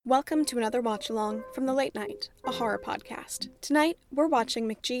Welcome to another watch-along from The Late Night, a horror podcast. Tonight, we're watching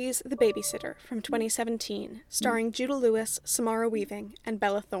McGee's The Babysitter from 2017, starring Judah Lewis, Samara Weaving, and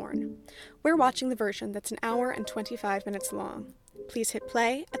Bella Thorne. We're watching the version that's an hour and 25 minutes long. Please hit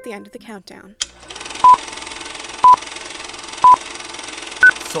play at the end of the countdown.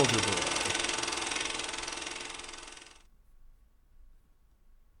 Soldier Boy.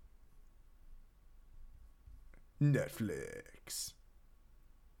 Netflix.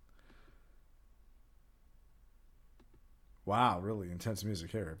 Wow, really intense music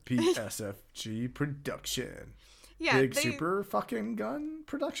here. PSFG production. Yeah, Big super fucking gun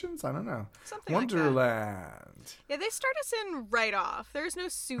productions? I don't know. Something Wonderland. like that. Yeah, they start us in right off. There's no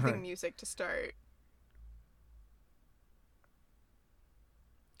soothing music to start.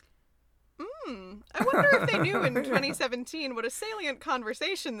 I wonder if they knew in 2017 what a salient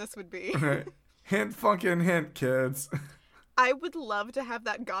conversation this would be. Hint fucking hint, kids. I would love to have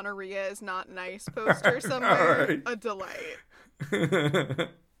that gonorrhea is not nice poster somewhere. Right. A delight.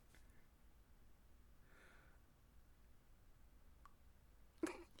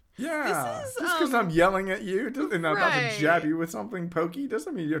 Yeah. Just because I'm yelling at you and I'm about to jab you with something pokey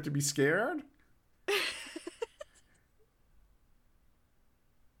doesn't mean you have to be scared.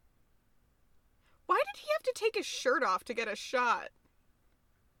 Why did he have to take his shirt off to get a shot?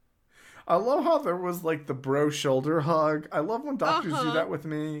 I love how there was like the bro shoulder hug. I love when doctors do that with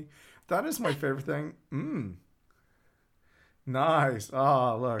me. That is my favorite thing. Nice.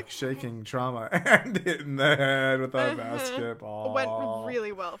 Oh, look, shaking trauma and hitting the head with a basketball. Went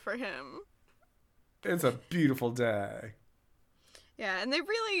really well for him. It's a beautiful day. Yeah, and they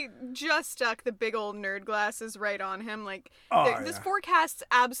really just stuck the big old nerd glasses right on him. Like, this forecasts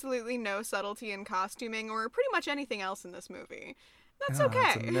absolutely no subtlety in costuming or pretty much anything else in this movie. That's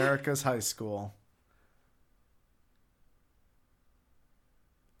okay. It's America's high school.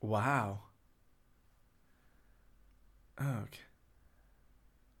 Wow. Okay.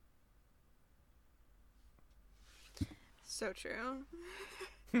 So true.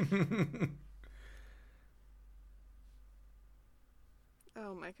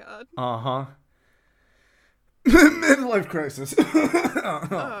 Oh my god. Uh-huh. Midlife crisis.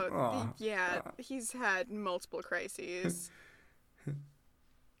 Yeah, he's had multiple crises.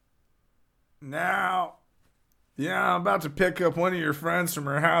 Now, yeah, I'm about to pick up one of your friends from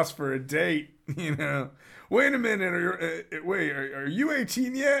her house for a date, you know. Wait a minute, are you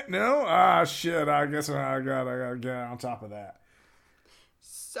 18 yet? No? Ah, shit, I guess I gotta get on top of that.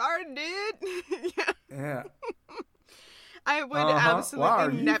 Sorry, dude. Yeah. I would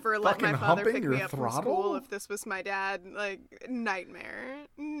absolutely never let my father pick me up from school if this was my dad. Like, nightmare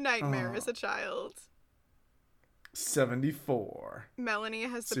as a child. 74. Melanie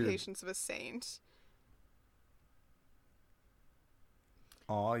has the patience of a saint.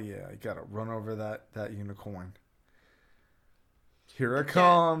 Oh yeah, you gotta run over that unicorn. Here it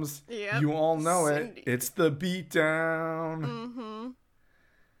comes. Yep. You all know Cindy. It's the beatdown.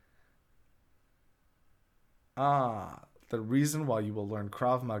 The reason why you will learn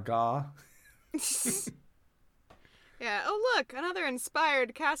Krav Maga. Yeah. Oh look, another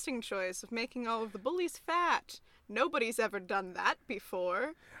inspired casting choice of making all of the bullies fat. Nobody's ever done that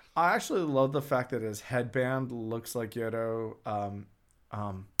before. I actually love the fact that his headband looks like Yodo.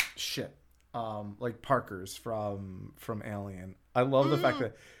 Like Parker's from Alien. I love the fact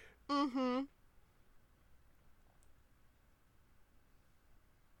that.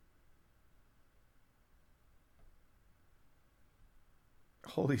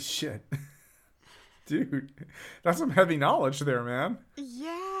 Holy shit. Dude, that's some heavy knowledge there, man.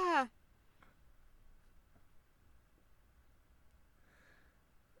 Yeah.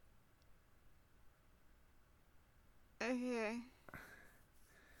 Okay.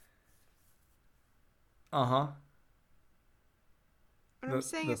 Uh-huh. What I'm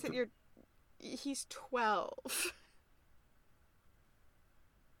saying is that he's 12.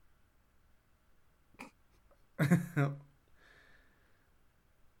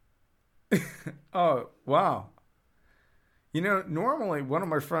 Oh, wow. You know, normally one of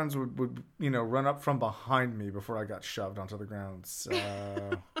my friends would run up from behind me before I got shoved onto the ground. So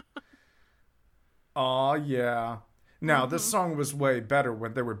oh, yeah. Now, this song was way better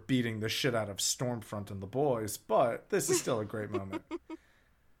when they were beating the shit out of Stormfront and the boys, but this is still a great moment.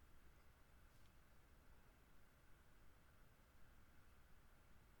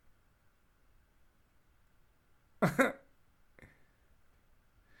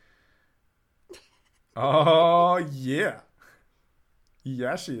 Oh, yeah.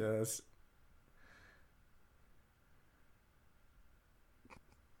 Yeah, she is.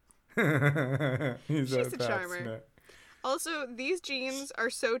 She's a charmer. Also, these jeans are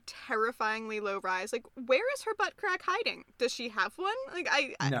so terrifyingly low rise. Like, where is her butt crack hiding? Does she have one? Like,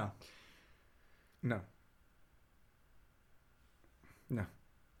 No. No. No.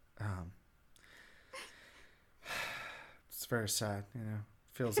 It's very sad, you know.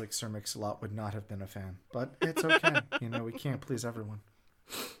 Feels like Sir Mix-a-Lot would not have been a fan. But it's okay. You know, we can't please everyone.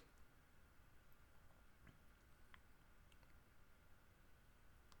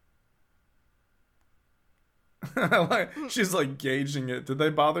 She's like gauging it. Did they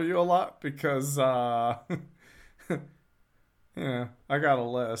bother you a lot? Because yeah, I got a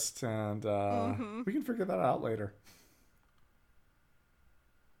list, and we can figure that out later.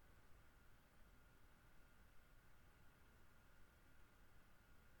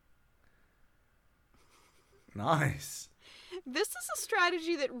 Nice. This is a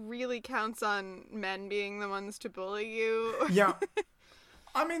strategy that really counts on men being the ones to bully you. Yeah.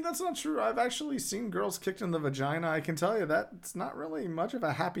 I mean, that's not true. I've actually seen girls kicked in the vagina. I can tell you that it's not really much of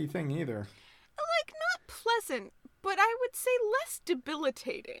a happy thing either. Like, not pleasant, but I would say less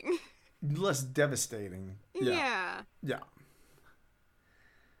debilitating. Less devastating. Yeah. Yeah.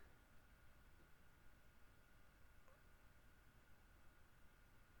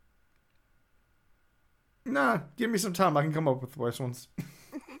 Nah, give me some time. I can come up with worse ones.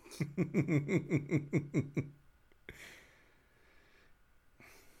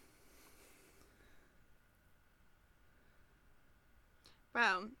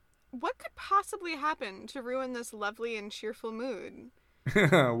 Wow. What could possibly happen to ruin this lovely and cheerful mood?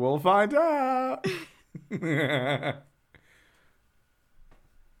 We'll find out.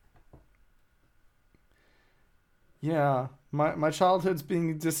 Yeah, my childhood's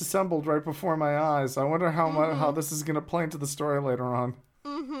being disassembled right before my eyes. I wonder how this is gonna play into the story later on.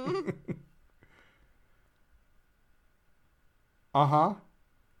 Uh-huh.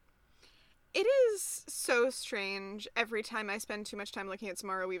 It is so strange every time I spend too much time looking at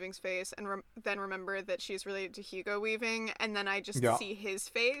Samara Weaving's face and then remember that she's related to Hugo Weaving, and then I just see his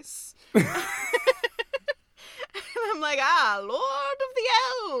face. And I'm like, Lord of the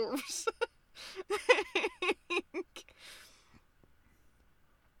Elves!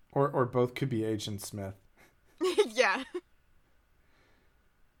 Or both could be Agent Smith. Yeah.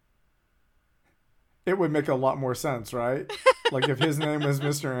 It would make a lot more sense, right? Like, if his name was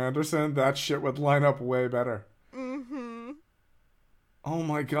Mr. Anderson, that shit would line up way better. Mm-hmm. Oh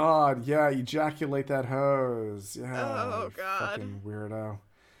my god, yeah, ejaculate that hose. Yeah. Oh god. Fucking weirdo.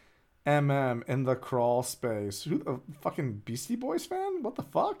 MM in the crawl space. Who the fucking Beastie Boys fan? What the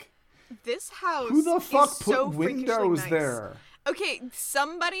fuck? This house Who the fuck is put so windows nice. there? Okay,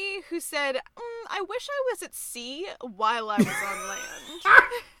 somebody who said, I wish I was at sea while I was on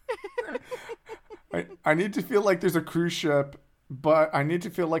land. I need to feel like there's a cruise ship, but I need to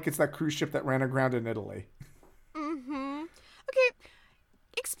feel like it's that cruise ship that ran aground in Italy. Mm-hmm. Okay,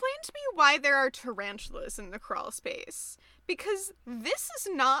 explain to me why there are tarantulas in the crawl space. Because this is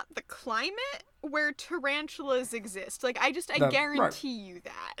not the climate where tarantulas exist. Like, I guarantee you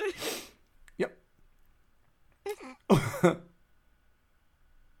that. Yep.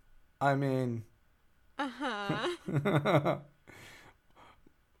 I mean... Uh-huh.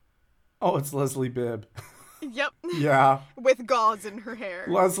 Oh, it's Leslie Bibb. Yep. Yeah. With gauze in her hair.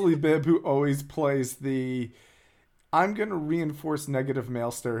 Leslie Bibb, who always plays the I'm going to reinforce negative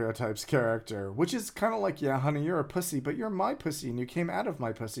male stereotypes character, which is kind of like, yeah, honey, you're a pussy, but you're my pussy and you came out of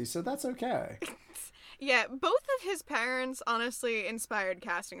my pussy, so that's okay. Yeah, both of his parents honestly inspired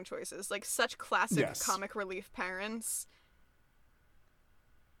casting choices. Like, such classic comic relief parents.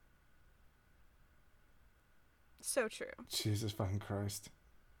 So true. Jesus fucking Christ.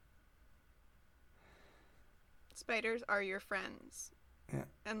 Spiders are your friends. Yeah.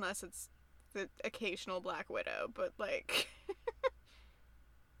 Unless it's the occasional Black Widow, but like...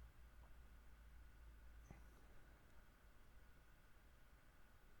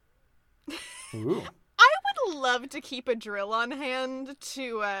 Ooh. I would love to keep a drill on hand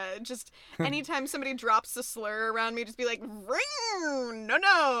to just anytime somebody drops a slur around me, just be like, ring!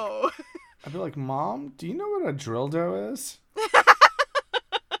 No! I'd be like, Mom, do you know what a drill dough is?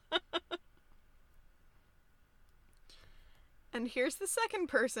 And here's the second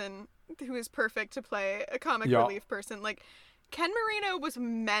person who is perfect to play a comic relief person. Like, Ken Marino was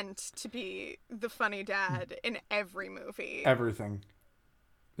meant to be the funny dad in every movie. Everything.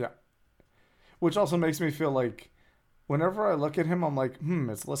 Yeah. Which also makes me feel like whenever I look at him, I'm like,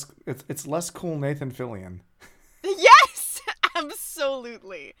 it's less cool Nathan Fillion. Yes!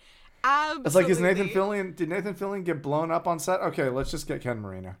 Absolutely. Absolutely. It's like, did Nathan Fillion get blown up on set? Okay, let's just get Ken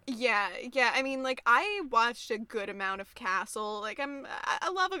Marino. Yeah. I mean, like, I watched a good amount of Castle. Like, I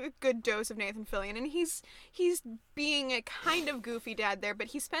love a good dose of Nathan Fillion, and he's being a kind of goofy dad there, but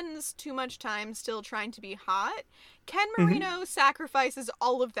he spends too much time still trying to be hot. Ken Marino sacrifices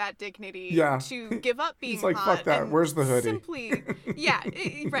all of that dignity to give up being He's like, hot. fuck that. Where's the hoodie? Simply,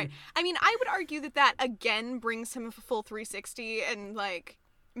 right. I mean, I would argue that again brings him a full 360 and, like,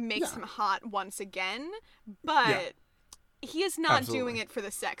 makes him hot once again, but he is not doing it for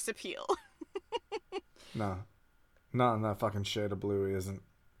the sex appeal. No. Not in that fucking shade of blue, he isn't.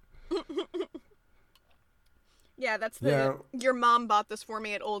 Yeah, that's the your mom bought this for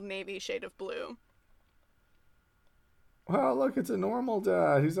me at Old Navy shade of blue. Wow, look, it's a normal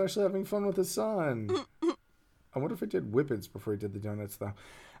dad. He's actually having fun with his son. I wonder if he did whippets before he did the donuts, though.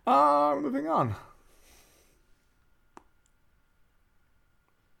 Moving on.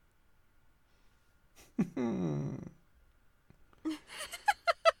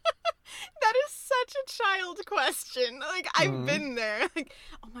 That is such a child question. Like, I've been there. Like,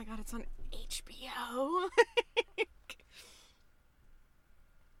 oh my god, it's on HBO.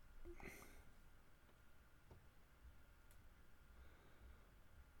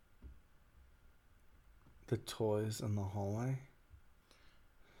 The toys in the hallway?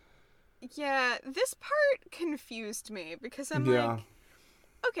 Yeah, this part confused me because I'm like,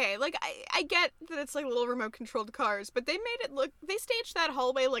 okay, like, I get that it's like little remote controlled cars, but they staged that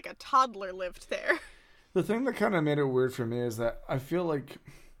hallway like a toddler lived there. The thing that kind of made it weird for me is that I feel like,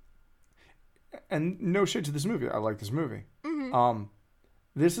 and no shade to this movie, I like this movie.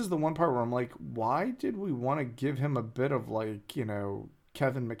 This is the one part where I'm like, why did we want to give him a bit of, like, you know,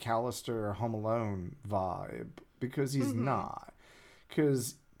 Kevin McAllister Home Alone vibe? Because he's not.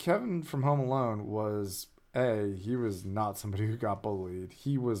 Because Kevin from Home Alone was, he was not somebody who got bullied.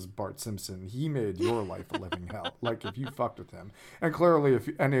 He was Bart Simpson. He made your life a living hell. Like, if you fucked with him. And clearly, if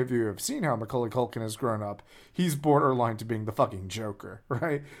any of you have seen how Macaulay Culkin has grown up, he's borderline to being the fucking Joker,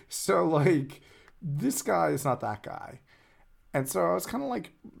 right? So, like, this guy is not that guy. And so I was kind of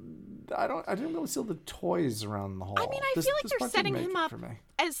like, I didn't really see all the toys around the hall. I mean, I feel like they're setting him up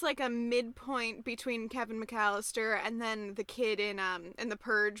as like a midpoint between Kevin McAllister and then the kid in The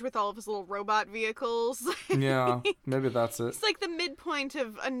Purge with all of his little robot vehicles. Yeah, maybe that's it. It's like the midpoint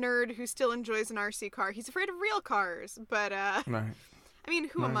of a nerd who still enjoys an RC car. He's afraid of real cars, but right. I mean,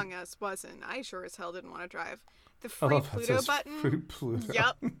 who among us wasn't? I sure as hell didn't want to drive. The free Pluto button. Free Pluto.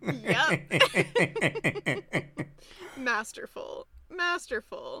 Yep. Masterful.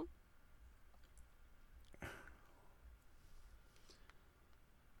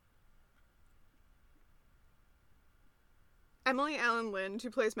 Emily Allen Lind,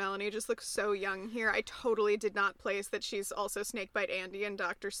 who plays Melanie, just looks so young here. I totally did not place that she's also Snakebite Andy in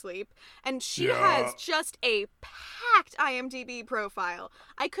Dr. Sleep. And she has just a packed IMDb profile.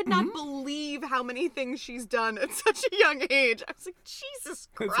 I could not believe how many things she's done at such a young age. I was like, Jesus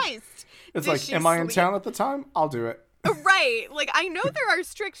Christ. It's like, am I in town at the time? I'll do it. Right. Like, I know there are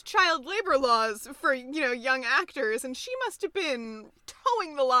strict child labor laws for, you know, young actors, and she must have been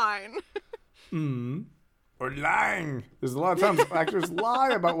towing the line. Or lying. There's a lot of times actors lie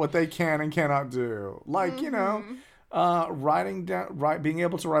about what they can and cannot do. Like, you know, being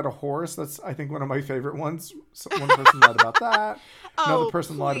able to ride a horse. That's, I think, one of my favorite ones. One person lied about that. Another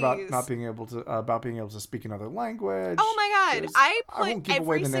person lied about not being able to speak another language. Oh my god. I won't give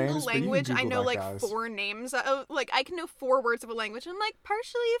away every the single names, language. I know like guys. 4 names. Like, I can know 4 words of a language. I'm like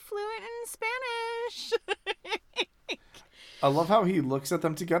partially fluent in Spanish. I love how he looks at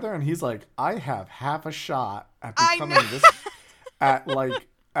them together and he's like, I have half a shot at becoming this at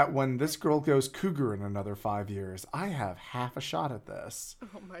when this girl goes cougar in another 5 years. I have half a shot at this.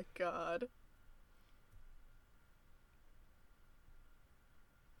 Oh my god.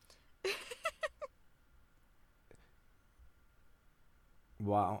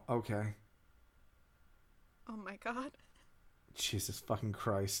 Wow, okay. Oh my god. Jesus fucking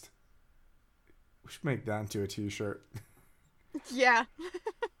Christ. We should make that into a t-shirt. Yeah.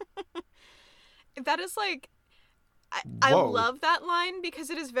 That is like, I love that line because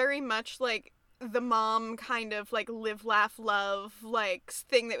it is very much like the mom kind of like live, laugh, love like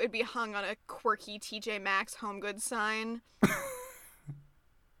thing that would be hung on a quirky TJ Maxx home goods sign.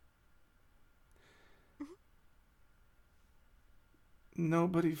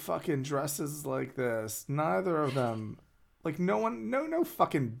 Nobody fucking dresses like this. Neither of them. Like, no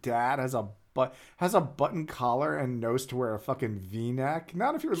fucking dad has a button collar and knows to wear a fucking V-neck.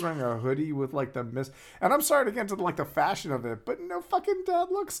 Not if he was wearing a hoodie with like the and I'm sorry to get into like the fashion of it, but no fucking dad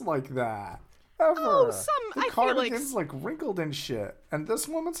looks like that. ever. The I cardigan's feel like wrinkled and shit, and this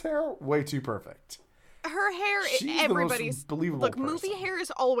woman's hair way too perfect. her hair, She's everybody's the most believable look. person. Movie hair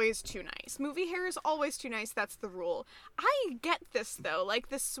is always too nice. Movie hair is always too nice. That's the rule. I get this though. Like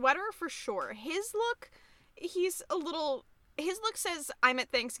the sweater for sure. His look, he's a little. His look says, I'm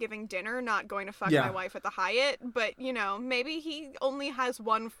at Thanksgiving dinner, not going to fuck my wife at the Hyatt. But, you know, maybe he only has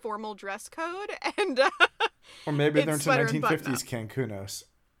one formal dress code. And or maybe they're into 1950s kink. Who knows?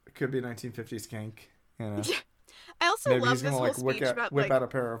 It could be 1950s kink. You know? Yeah. I also maybe love he's this gonna, whole speech about, whip out a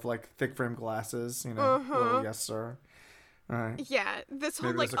pair of, thick frame glasses. You know, little yes, sir. All right. Yeah, this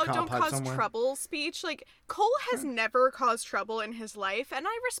whole, maybe don't cause trouble speech. Like, Cole has never caused trouble in his life, and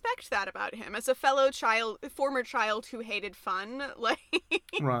I respect that about him. As a former child who hated fun,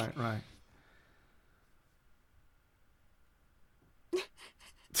 Right.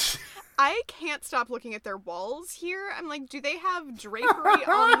 I can't stop looking at their walls here. I'm like, do they have drapery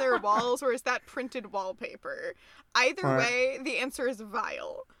on their walls, or is that printed wallpaper? Either way, the answer is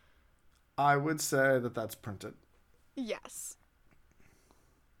vile. I would say that that's printed. Yes.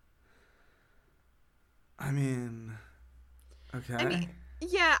 I mean, okay. I mean,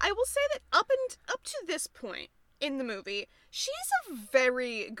 yeah, I will say that up to this point in the movie, she's a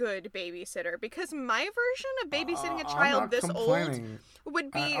very good babysitter, because my version of babysitting a child this old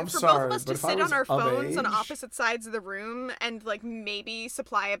would be for both of us to sit on our phones on opposite sides of the room and maybe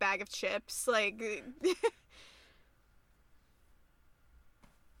supply a bag of chips. Oh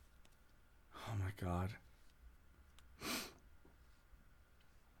my God.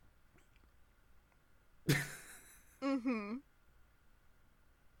 Mm-hmm.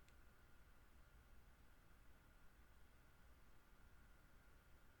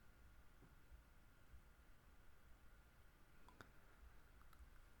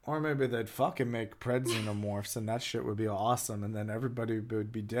 Or maybe they'd fucking make pred xenomorphs and that shit would be awesome, and then everybody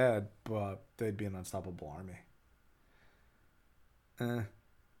would be dead, but they'd be an unstoppable army.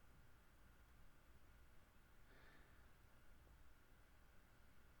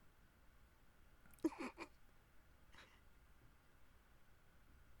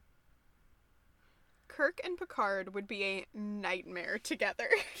 Kirk and Picard would be a nightmare together.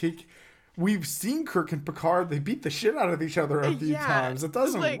 We've seen Kirk and Picard, they beat the shit out of each other a few times. It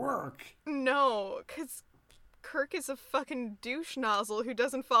doesn't work. No, because Kirk is a fucking douche nozzle who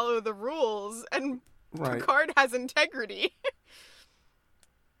doesn't follow the rules, and Picard has integrity.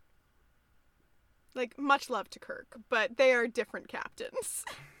 Much love to Kirk, but they are different captains.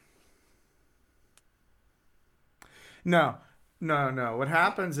 No. What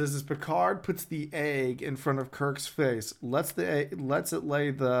happens is Picard puts the egg in front of Kirk's face, lets it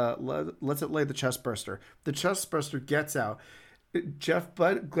lay the chest burster. The chest burster gets out. Jeff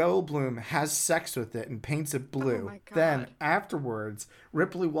Goldblum has sex with it and paints it blue. Oh my God. Then afterwards,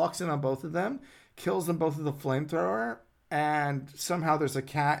 Ripley walks in on both of them, kills them both with a flamethrower, and somehow there's a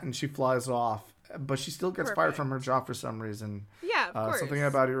cat and she flies off. But she still gets fired from her job for some reason. Yeah, of course. Something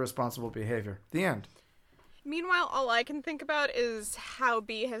about irresponsible behavior. The end. Meanwhile, all I can think about is how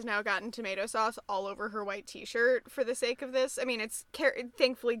Bea has now gotten tomato sauce all over her white t-shirt for the sake of this. I mean, it's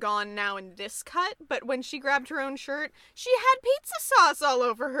thankfully gone now in this cut, but when she grabbed her own shirt, she had pizza sauce all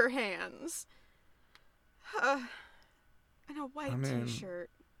over her hands. And a white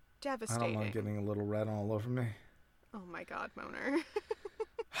t-shirt. Devastating. I don't mind getting a little red all over me. Oh my God, Moner.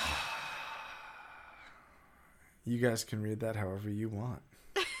 You guys can read that however you want.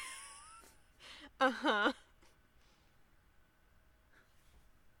 Uh-huh.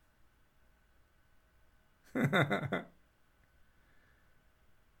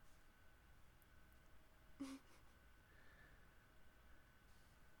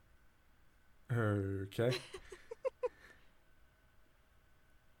 Okay.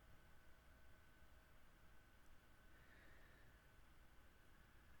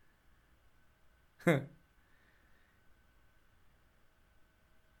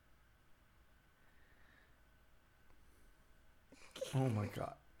 Oh my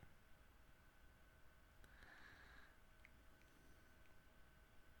God.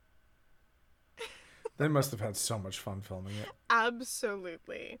 They must have had so much fun filming it.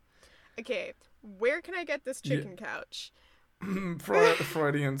 Absolutely. Okay, where can I get this chicken couch?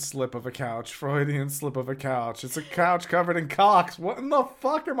 Freudian slip of a couch. Freudian slip of a couch. It's a couch covered in cocks. What in the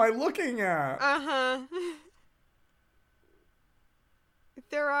fuck am I looking at? Uh-huh.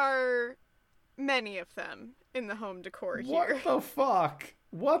 There are many of them in the home decor here. What the fuck?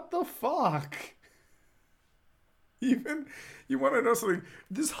 What the fuck? Even, you want to know something?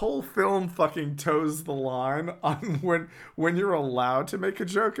 This whole film fucking toes the line on when you're allowed to make a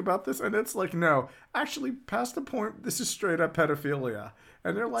joke about this, and it's like, no, actually, past the point, this is straight up pedophilia.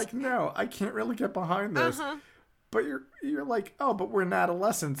 And they're like, no, I can't really get behind this. Uh-huh. But you're like, oh, but we're in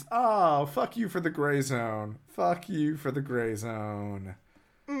adolescence. Oh, fuck you for the gray zone. Fuck you for the gray zone.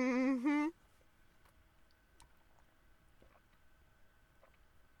 Mm-hmm.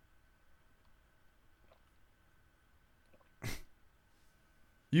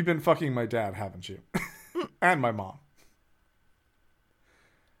 You've been fucking my dad, haven't you? And my mom.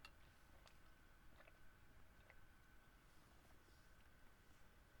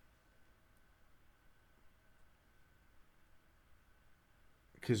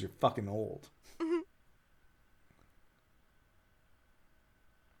 Because you're fucking old. Mm-hmm.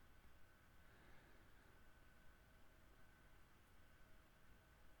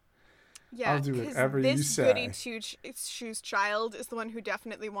 Yeah, I'll do because whatever you this say. goody two-shoes child is the one who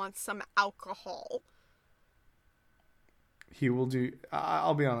definitely wants some alcohol. He will do...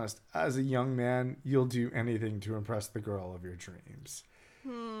 I'll be honest. As a young man, you'll do anything to impress the girl of your dreams.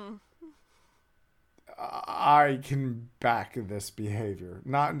 I can back this behavior.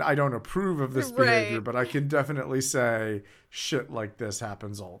 I don't approve of this behavior, but I can definitely say shit like this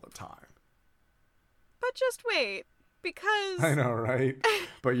happens all the time. But just wait, because... I know, right?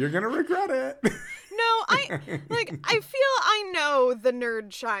 But you're gonna regret it. No, I feel I know the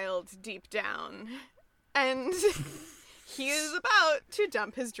nerd child deep down. And he is about to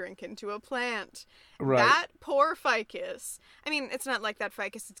dump his drink into a plant. Right. That poor ficus. I mean, it's not like that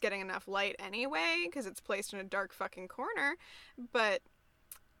ficus is getting enough light anyway, because it's placed in a dark fucking corner, but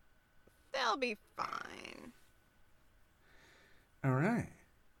they'll be fine. All right.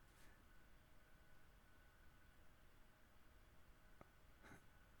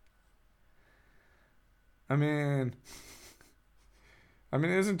 I mean,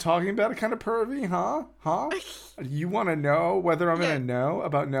 isn't talking about it kind of pervy, huh? Huh? You want to know whether I'm going to know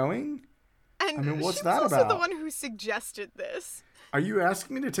about knowing? And what's she that was also about? the one who suggested this. Are you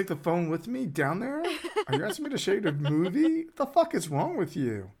asking me to take the phone with me down there? Are you asking me to show you the movie? What the fuck is wrong with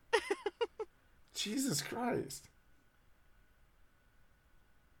you? Jesus Christ.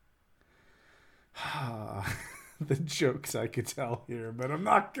 The jokes I could tell here, but I'm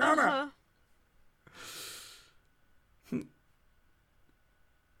not gonna. Uh-huh.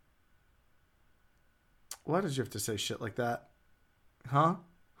 Why did you have to say shit like that? Huh?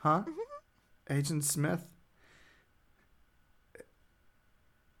 Huh? Agent Smith?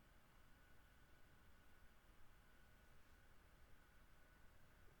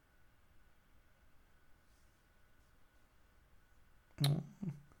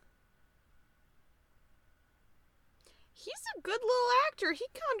 He's a good little actor. He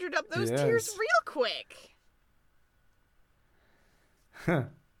conjured up those Yes. tears real quick.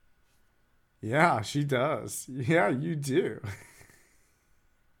 Yeah, she does. Yeah, you do.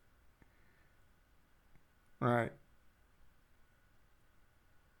 Right.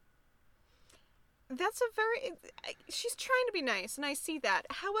 That's a very... She's trying to be nice, and I see that.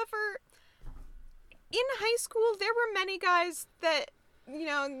 However, in high school, there were many guys that, you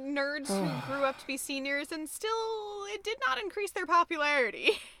know, nerds who grew up to be seniors, and still, it did not increase their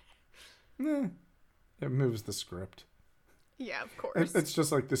popularity. It moves the script. Yeah, of course. It's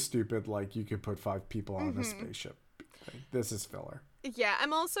just like the stupid, like, you could put 5 people on a spaceship. Like, this is filler. Yeah,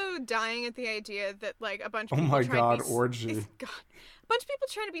 I'm also dying at the idea that, like, a bunch of Oh people my trying god, to be... orgy. God. A bunch of people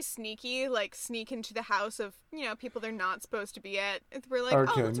trying to be sneaky, like, sneak into the house of, you know, people they're not supposed to be at. We're like,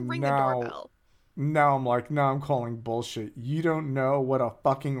 Okay, oh, let's ring the doorbell. Now I'm calling bullshit. You don't know what a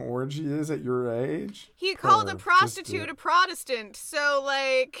fucking orgy is at your age? He called a Just prostitute a Protestant, so,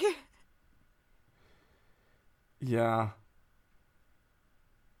 like... Yeah.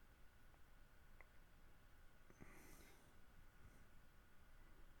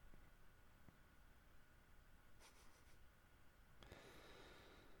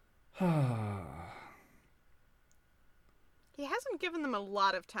 He hasn't given them a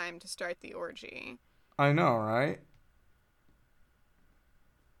lot of time to start the orgy. I know, right?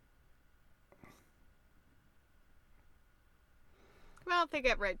 Well, they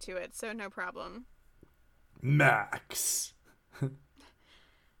get right to it, so no problem. Max.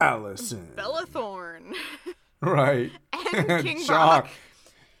 Allison. Bella Thorne. Right. And King John. Bach.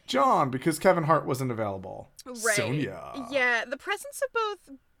 John, because Kevin Hart wasn't available. Right. Sonia. Yeah, the presence of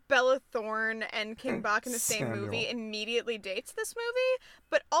both Bella Thorne and King Bach in the same Samuel. movie immediately dates this movie,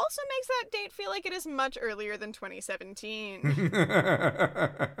 but also makes that date feel like it is much earlier than 2017.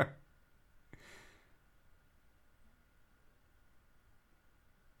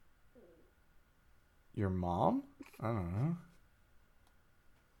 Your mom? I don't know.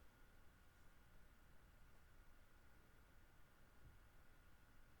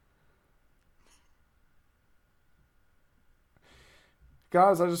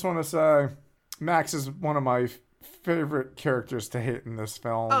 Guys, I just want to say, Max is one of my favorite characters to hate in this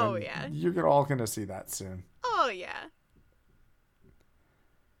film. Oh, yeah. You're all going to see that soon. Oh, yeah.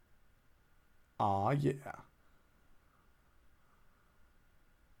 Aw, yeah.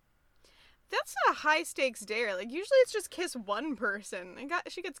 That's a high-stakes dare. Like, usually it's just kiss one person.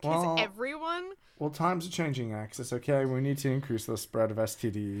 She gets kiss everyone. Well, times are changing, Axis, okay? We need to increase the spread of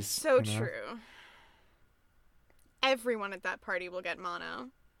STDs. So true. Everyone at that party will get mono.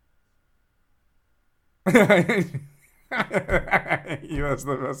 That's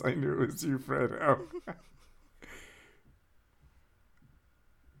the best. I knew it was you, Fredo.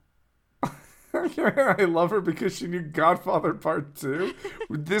 I love her because she knew Godfather Part 2.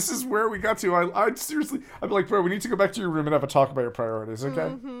 This is where we got to. I'd seriously, I'd be like, bro, we need to go back to your room and have a talk about your priorities, okay?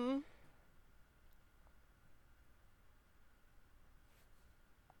 Mm-hmm.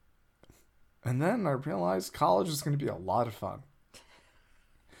 And then I realized college is going to be a lot of fun.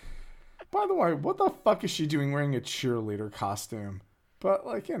 By the way, what the fuck is she doing wearing a cheerleader costume? But,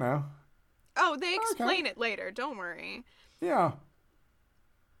 like, you know. Oh, they explain it later. Don't worry. Yeah.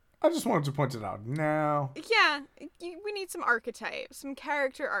 I just wanted to point it out now. Yeah, we need some archetypes, some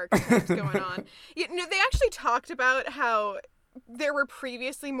character archetypes going on. They actually talked about how there were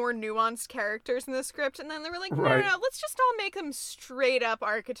previously more nuanced characters in the script, and then they were like, no, let's just all make them straight up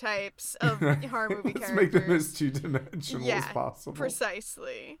archetypes of horror movie characters. Let's make them as two-dimensional as possible.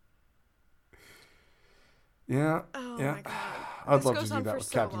 Precisely. Yeah. Oh yeah. my god. I'd love to do that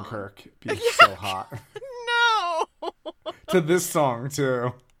with Captain Kirk being so hot. No! To this song,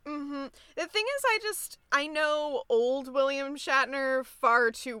 too. Mm-hmm. The thing is, I know old William Shatner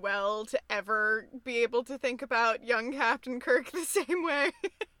far too well to ever be able to think about young Captain Kirk the same way.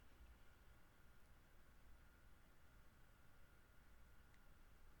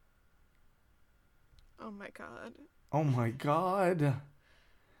 Oh my god. Oh my god.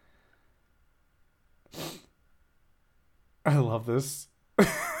 I love this.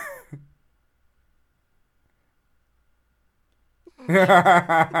 Made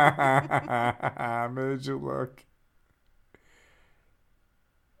you look.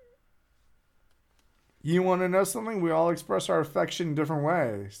 You want to know something? We all express our affection in different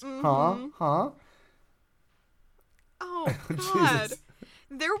ways. Mm-hmm. Huh? Oh, God.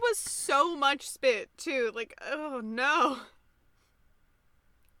 There was so much spit, too. Like, oh, no.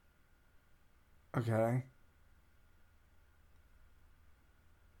 Okay.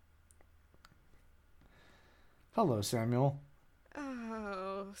 Hello, Samuel.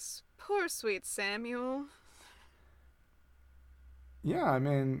 Oh, poor sweet Samuel. Yeah, I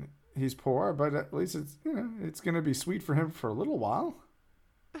mean, he's poor, but at least it's, it's going to be sweet for him for a little while.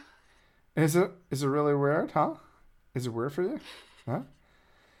 Is it really weird, huh? Is it weird for you? Huh?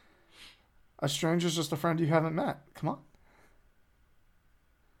 A stranger's just a friend you haven't met. Come on.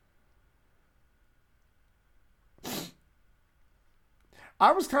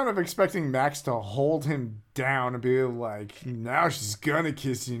 I was kind of expecting Max to hold him down and be like, now she's gonna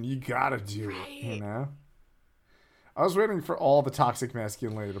kiss you and you gotta do it, you know? I was waiting for all the toxic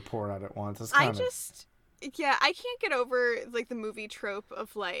masculinity to pour out at once. I can't get over, like, the movie trope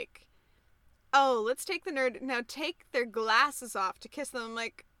of, like, oh, let's take the nerd, now take their glasses off to kiss them. I'm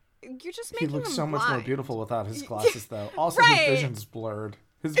like, you're just making him blind. He looks so much more beautiful without his glasses, though. Also, his vision's blurred.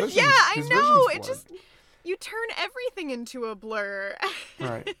 His vision's I know! It just... You turn everything into a blur.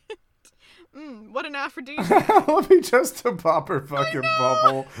 Right. What an aphrodisiac. Let me just to pop her fucking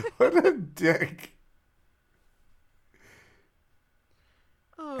bubble. What a dick.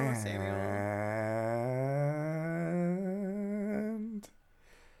 Oh, Samuel. And...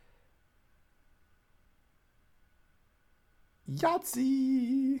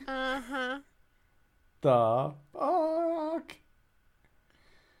 Yahtzee. Uh-huh. The fuck?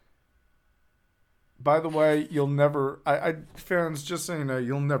 By the way, you'll never... fans, just so you know,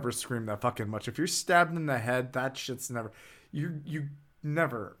 you'll never scream that fucking much. If you're stabbed in the head, that shit's never... You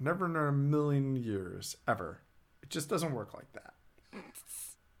never in a million years, ever. It just doesn't work like that.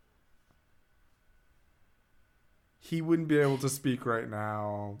 He wouldn't be able to speak right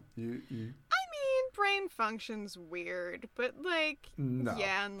now. I mean, brain function's weird, but, like, no,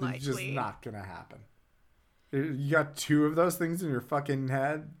 yeah, unlikely. It's just not gonna happen. You got two of those things in your fucking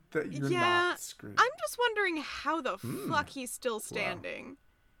head that you're not screaming. I'm just wondering how the fuck he's still standing.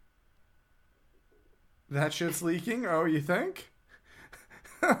 Wow. That shit's leaking? Oh, you think?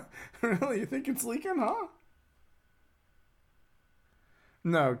 Really? You think it's leaking, huh?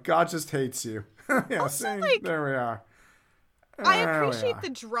 No, God just hates you. Yeah, also, like, there we are. I appreciate the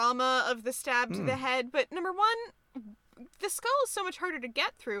drama of the stab to the head, but number one, the skull is so much harder to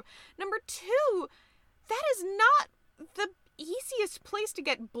get through. Number two, that is not the easiest place to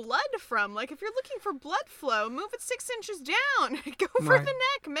get blood from. Like, if you're looking for blood flow, move it 6 inches down. Go for the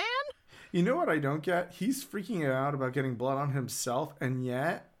neck, man. You know what I don't get? He's freaking out about getting blood on himself, and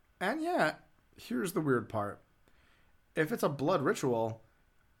yet, here's the weird part. If it's a blood ritual,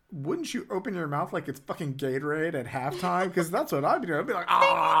 wouldn't you open your mouth like it's fucking Gatorade at halftime? Because that's what I'd be doing. I'd be like, They need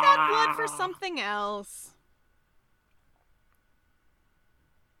that blood for something else.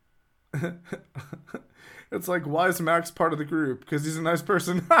 It's like, why is Max part of the group? Because he's a nice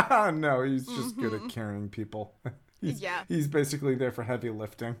person? No, he's just good at carrying people. He's basically there for heavy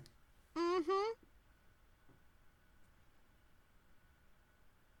lifting.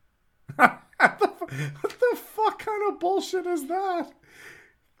 What the fuck kind of bullshit is that?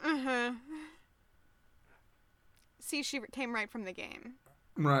 See, she came right from the game.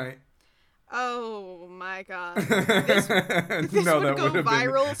 Right. Oh my god. This no, would go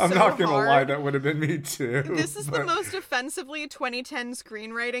viral so I'm not gonna hard. lie, that would have been me too. This is the most offensively 2010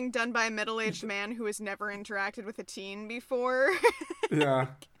 screenwriting done by a middle-aged man who has never interacted with a teen before. Yeah.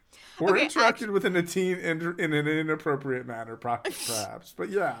 Or interacted with a teen in an inappropriate manner, perhaps. But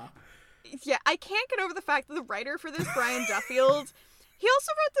yeah. Yeah, I can't get over the fact that the writer for this, Brian Duffield, he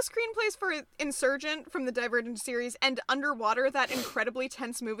also wrote the screenplays for Insurgent from the Divergent series and Underwater, that incredibly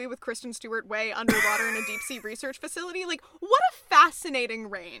tense movie with Kristen Stewart way underwater in a deep-sea research facility. Like, what a fascinating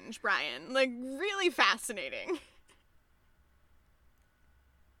range, Brian. Like, really fascinating.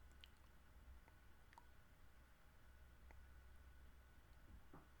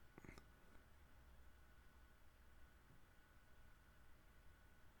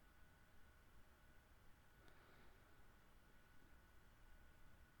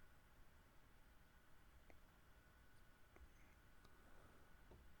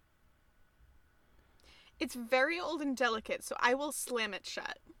 It's very old and delicate, so I will slam it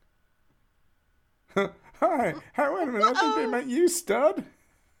shut. Hi, wait a minute, I think they meant you, stud.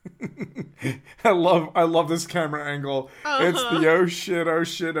 I love this camera angle. It's the oh shit, oh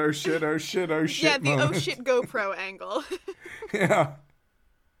shit, oh shit, oh shit, oh shit. Yeah, the moment. oh shit GoPro angle. Yeah.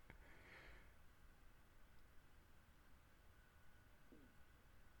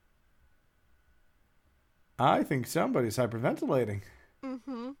 I think somebody's hyperventilating.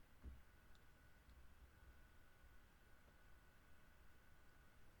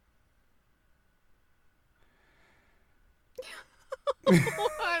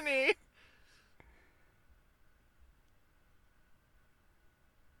 Honey.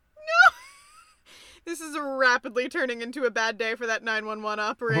 No! This is rapidly turning into a bad day for that 911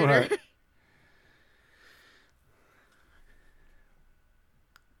 operator. Right.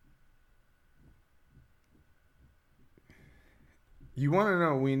 You want to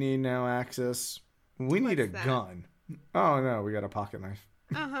know we need now, Axis? We need a gun. Oh, no, we got a pocket knife.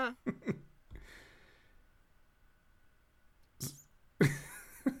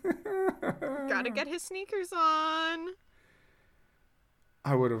 Gotta get his sneakers on.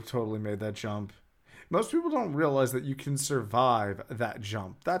 I would have totally made that jump. Most people don't realize that you can survive that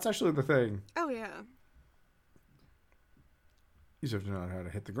jump. That's actually the thing. Oh, yeah. You just have to know how to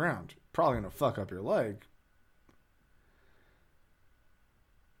hit the ground. Probably going to fuck up your leg.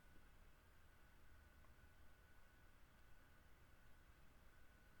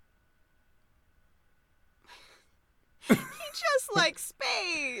 He just likes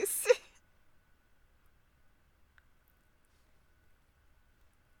space.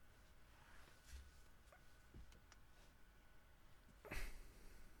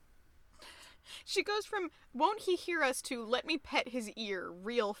 She goes from, won't he hear us, to let me pet his ear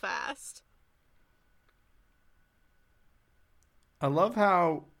real fast. I love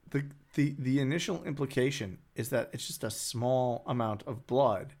how the initial implication is that it's just a small amount of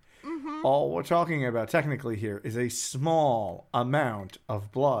blood. All we're talking about technically here is a small amount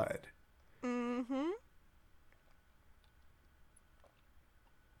of blood.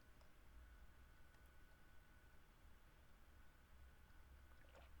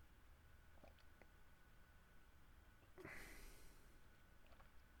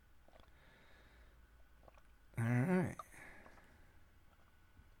 All right.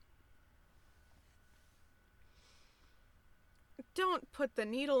 Don't put the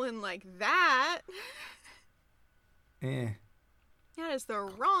needle in like that. That is the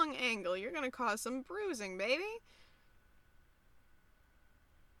wrong angle. You're gonna cause some bruising, baby.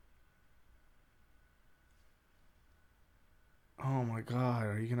 Oh my god,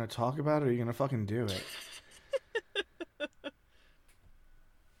 are you gonna talk about it or are you gonna fucking do it?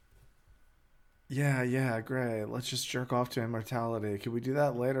 Yeah, great. Let's just jerk off to immortality. Can we do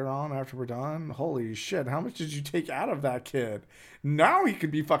that later on after we're done? Holy shit, how much did you take out of that kid? Now he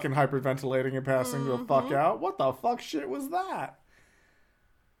could be fucking hyperventilating and passing the fuck out. What the fuck shit was that?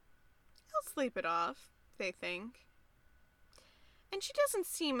 He'll sleep it off, they think. And she doesn't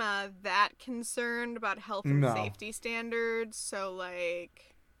seem that concerned about health and safety standards, so,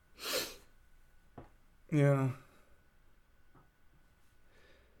 like... Yeah.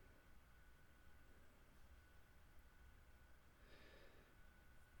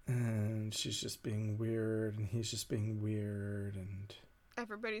 And she's just being weird, and he's just being weird, and...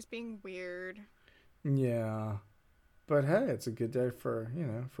 Everybody's being weird. Yeah. But hey, it's a good day for,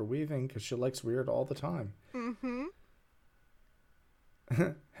 for Weaving, because she likes weird all the time. Mm-hmm.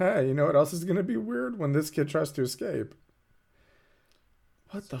 Hey, you know what else is going to be weird? When this kid tries to escape.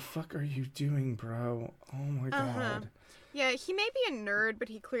 What the fuck are you doing, bro? Oh my god. Yeah, he may be a nerd, but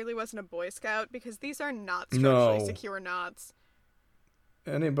he clearly wasn't a Boy Scout, because these are not structurally secure knots.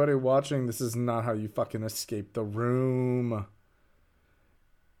 Anybody watching, this is not how you fucking escape the room.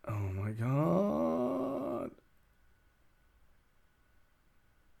 Oh my god.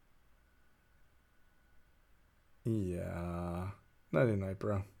 Yeah. Nighty night,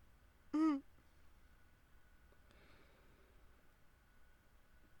 bro. Mm.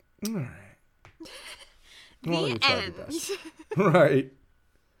 All right. The end. Right.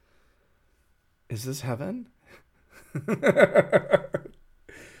 Is this heaven?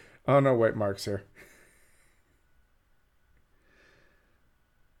 Oh no, wait, Mark's here.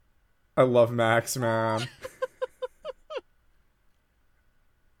 I love Max, man.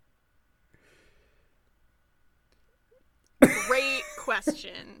 Great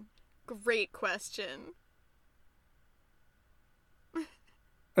question. Great question.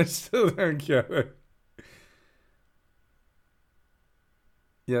 I still don't get it.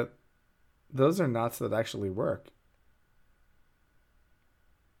 Yep. Those are knots that actually work.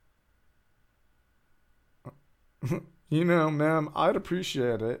 Ma'am, I'd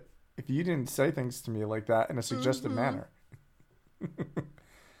appreciate it if you didn't say things to me like that in a suggestive manner.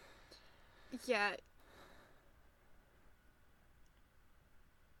 Yeah.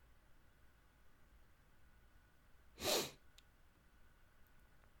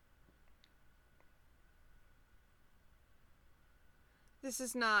 This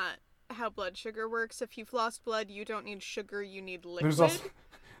is not how blood sugar works. If you've lost blood, you don't need sugar, you need liquid.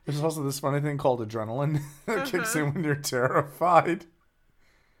 There's also this funny thing called adrenaline that kicks in when you're terrified.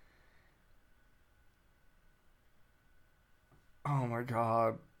 Oh my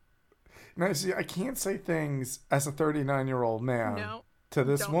god. Now, see, I can't say things as a 39-year-old man to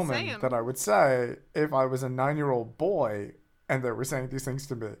this woman that I would say if I was a 9-year-old boy and they were saying these things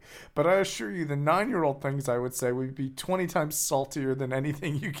to me. But I assure you, the 9-year-old things I would say would be 20 times saltier than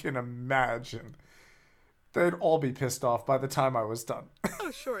anything you can imagine. They'd all be pissed off by the time I was done. Oh,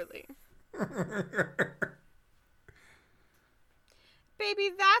 surely. Baby,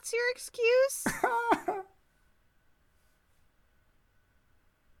 that's your excuse?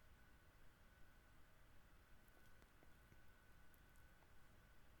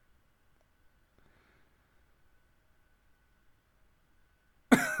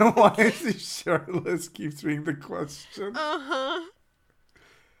 Why is he shirtless? Keeps being the question.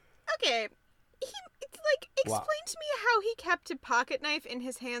 Okay. Explain to me how he kept a pocket knife in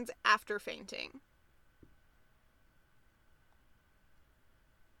his hands after fainting.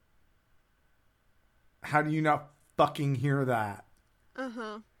 How do you not fucking hear that?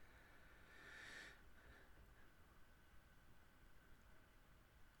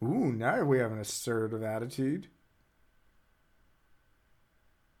 Ooh, now we have an assertive attitude.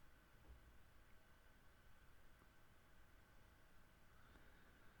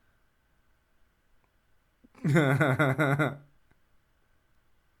 You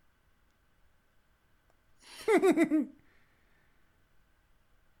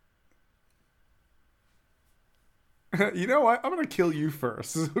know what? I'm gonna kill you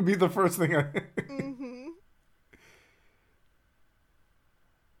first. This would be the first thing I...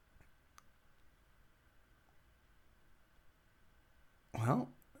 Well...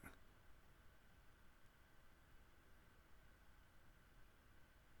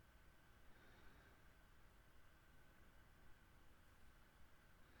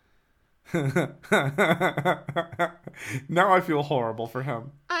 Now I feel horrible for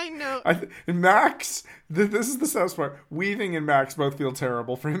him. I know. Max, this is the saddest part. Weaving and Max both feel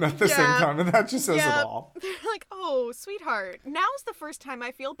terrible for him at the same time, and that just says it all. They're like, oh, sweetheart, now's the first time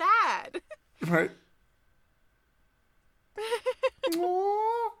I feel bad. Right.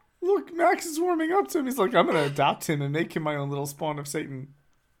 Aww. Look, Max is warming up to him. He's like, I'm going to adopt him and make him my own little spawn of Satan.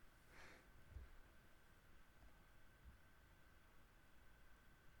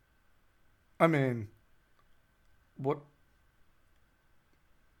 I mean, what?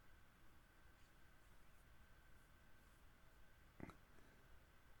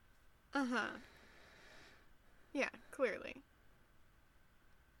 Uh-huh. Yeah, clearly.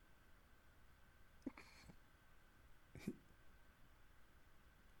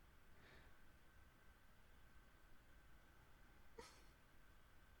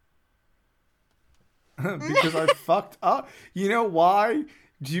 Because I fucked up. You know why?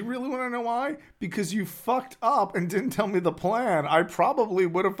 Do you really want to know why? Because you fucked up and didn't tell me the plan. I probably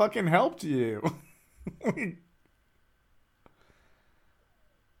would have fucking helped you.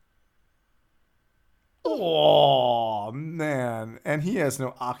 Oh, man. And he has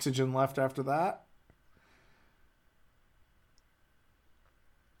no oxygen left after that.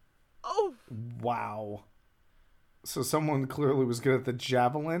 Oh. Wow. So someone clearly was good at the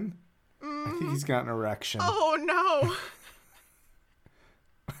javelin. I think he's got an erection. Oh, no.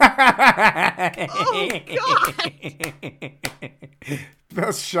 Oh, God.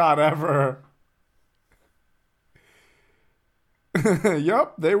 Best shot ever.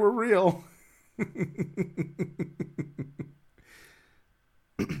 Yup, they were real. Oh,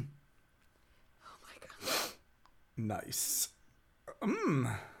 my God. Nice.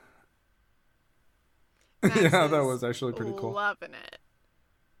 Max Yeah, that is was actually pretty cool. Loving it.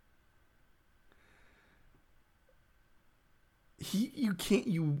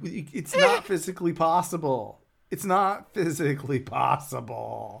 It's not physically possible. It's not physically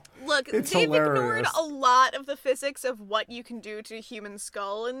possible. Look, It's they've hilarious. ignored a lot of the physics of what you can do to a human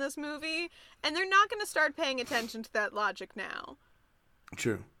skull in this movie, and they're not going to start paying attention to that logic now.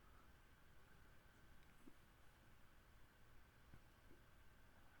 True.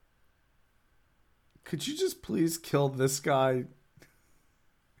 Could you just please kill this guy?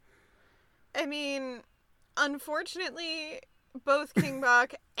 I mean, unfortunately, both King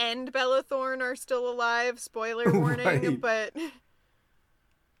Bach and Bella Thorne are still alive. Spoiler warning, Right. but...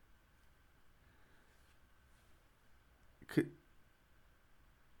 Could...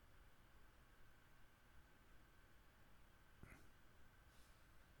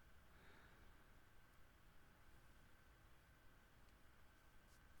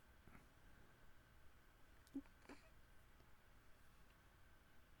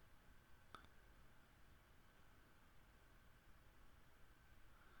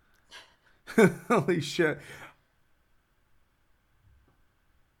 Holy shit.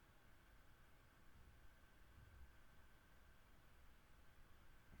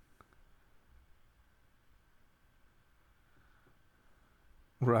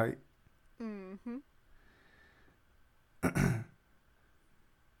 Right. Mm-hmm.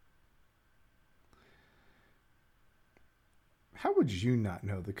 How would you not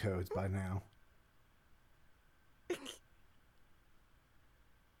know the codes by now?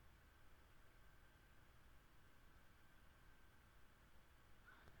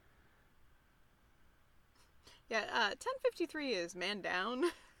 Yeah, 1053 is man down.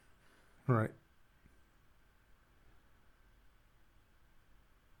 Right.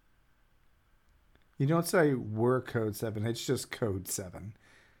 You don't say we're code 7, it's just code 7.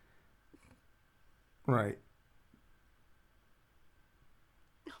 Right.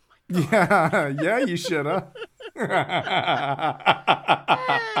 Oh my God. Yeah, you shoulda. There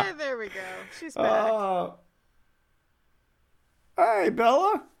we go. She's back. Hey,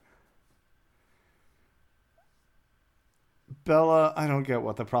 Bella. Bella, I don't get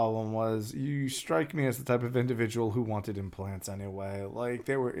what the problem was. You strike me as the type of individual who wanted implants anyway. Like,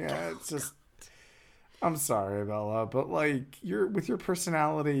 they were, yeah, it's just, I'm sorry, Bella, but like, with your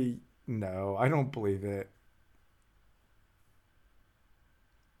personality, no, I don't believe it.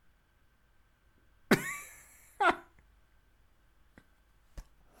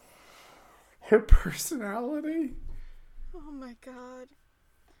 Her personality? Oh my God.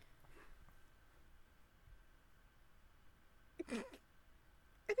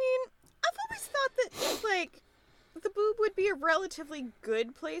 I mean, I've always thought that, like, the boob would be a relatively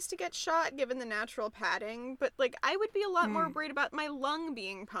good place to get shot given the natural padding, but, like, I would be a lot more worried about my lung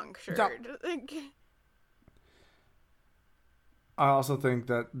being punctured. Yeah. Like, I also think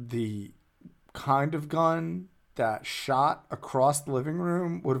that the kind of gun that shot across the living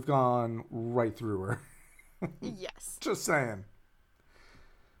room would have gone right through her. yes. Just saying.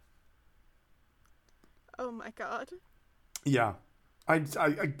 Oh my God. Yeah. I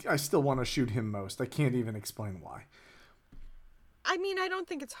still want to shoot him most. I can't even explain why. I mean, I don't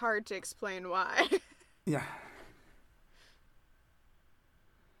think it's hard to explain why. Yeah.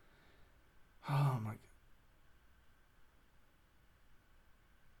 Oh my God.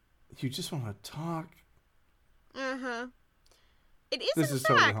 You just want to talk? Uh-huh. It is, This in is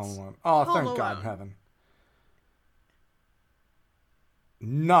fact, totally Home Alone. Oh, Home thank Alone. God in heaven.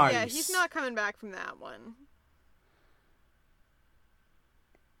 Nice. Yeah, he's not coming back from that one.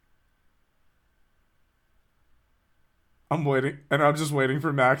 I'm waiting, and I'm just waiting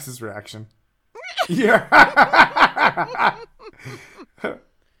for Max's reaction. Yeah.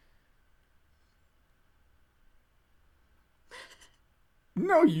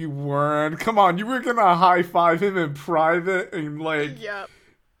 No, you weren't. Come on, you were gonna high five him in private and Yep.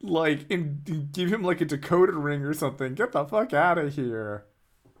 and give him like a decoder ring or something. Get the fuck out of here.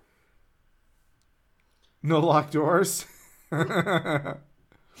 No locked doors.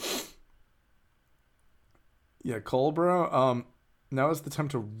 Yeah, Cole, bro. Now is the time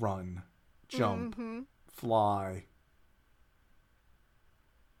to run, jump, fly.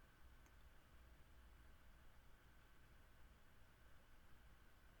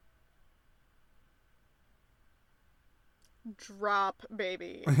 Drop,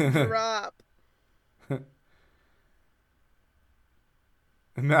 baby. Drop. And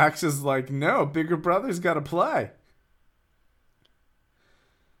Max is like, no, bigger brother's got to play.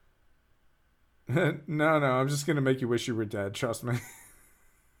 No, I'm just going to make you wish you were dead. Trust me.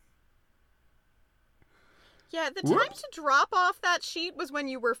 Yeah, the time to drop off that sheet was when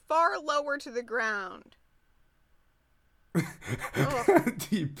you were far lower to the ground.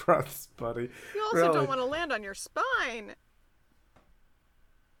 Deep breaths, buddy. You also don't want to land on your spine.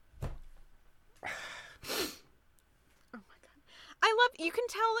 Oh my god. You can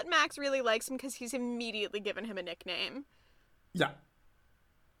tell that Max really likes him because he's immediately given him a nickname. Yeah.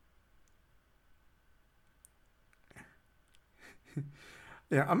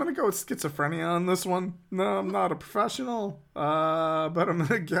 Yeah, I'm going to go with schizophrenia on this one. No, I'm not a professional, but I'm going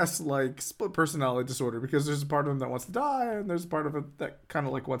to guess like split personality disorder because there's a part of him that wants to die and there's a part of it that kind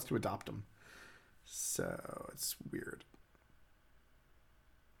of like wants to adopt him. So it's weird.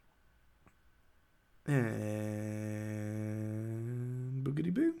 And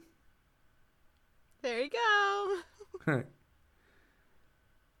boogity boo. There you go. Right.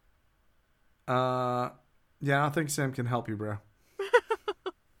 Yeah, I don't think Sam can help you, bro.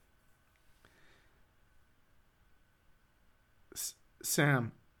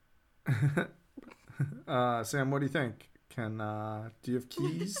 Sam. Sam, what do you think? Do you have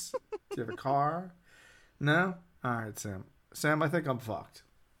keys? Do you have a car? No? Alright, Sam. Sam, I think I'm fucked.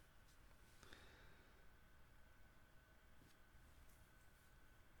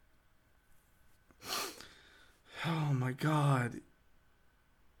 Oh my god.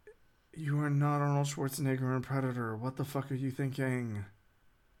 You are not Arnold Schwarzenegger in Predator. What the fuck are you thinking?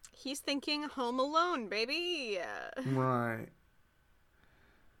 He's thinking Home Alone, baby. Right.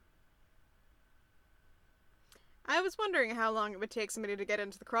 I was wondering how long it would take somebody to get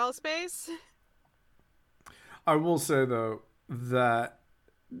into the crawl space. I will say, though, that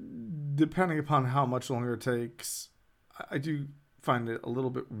depending upon how much longer it takes, I do find it a little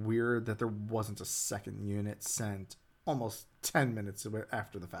bit weird that there wasn't a second unit sent almost 10 minutes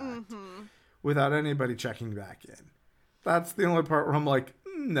after the fact without anybody checking back in. That's the only part where I'm like,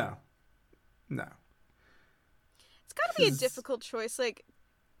 no. It's got to be a difficult choice. Like,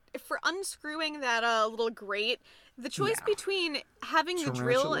 for unscrewing that little grate, the choice between having the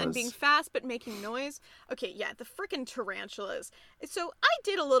drill and being fast but making noise. Okay, yeah, the frickin' tarantulas. So I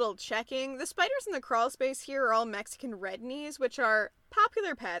did a little checking. The spiders in the crawl space here are all Mexican red knees, which are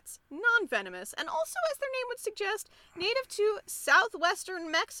popular pets, non-venomous, and also, as their name would suggest, native to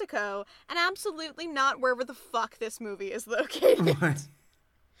southwestern Mexico, and absolutely not wherever the fuck this movie is located. Right.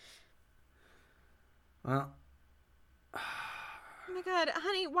 Well... Oh my god,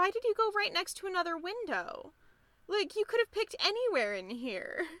 honey, why did you go right next to another window? Like, you could have picked anywhere in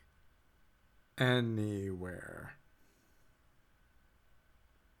here. Anywhere.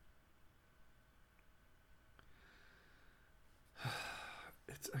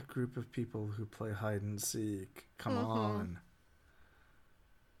 It's a group of people who play hide and seek. Come on.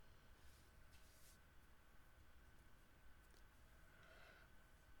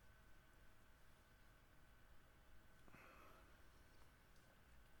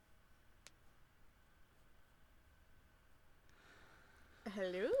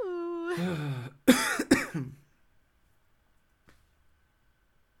 Hello.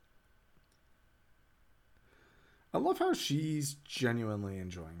 I love how she's genuinely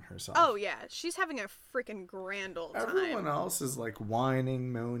enjoying herself. Oh, yeah. She's having a freaking grand old time. Everyone else is like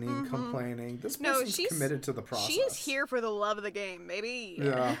whining, moaning, complaining. This person's committed to the process. She is here for the love of the game, baby.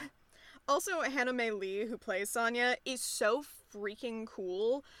 Yeah. Also, Hannah Mae Lee, who plays Sonya, is so freaking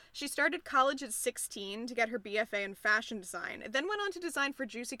cool. She started college at 16 to get her BFA in fashion design, then went on to design for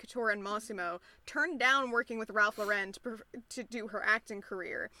Juicy Couture and Mossimo, turned down working with Ralph Lauren to do her acting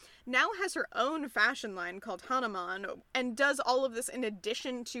career, now has her own fashion line called Hanuman, and does all of this in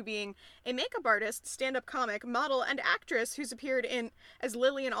addition to being a makeup artist, stand-up comic, model, and actress who's appeared as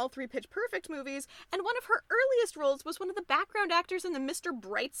Lily in all 3 Pitch Perfect movies, and one of her earliest roles was one of the background actors in the Mr.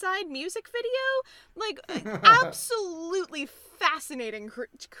 Brightside music video. Like, absolutely fascinating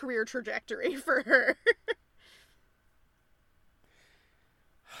career trajectory for her.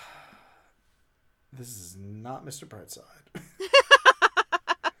 This is not Mr. Brightside.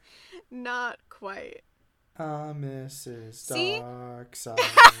 Not quite. Mrs. Darkside.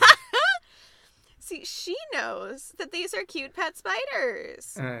 See, she knows that these are cute pet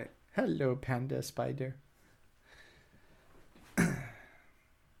spiders. All right. Hello, panda spider.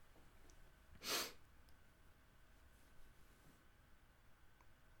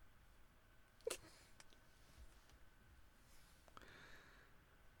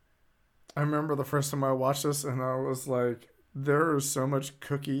 I remember the first time I watched this and I was like, there is so much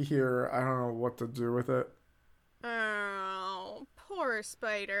cookie here. I don't know what to do with it. Oh, poor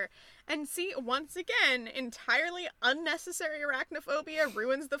spider. And see, once again, entirely unnecessary arachnophobia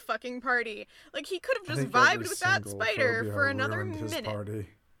ruins the fucking party. Like, he could have just vibed with that spider for another minute. Party.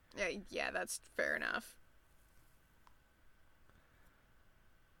 Yeah, that's fair enough.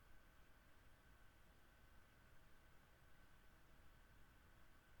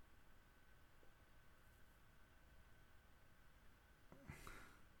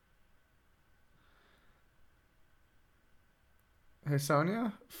 Hey,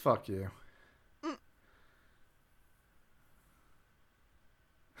 Sonia? Fuck you.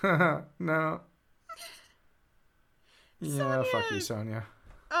 No. Yeah, Sonia. fuck you, Sonia.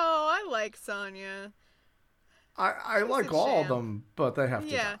 Oh, I like Sonia. I like all of them, but they have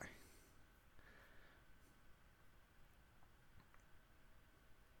to die.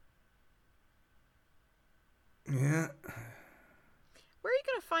 Yeah. Where are you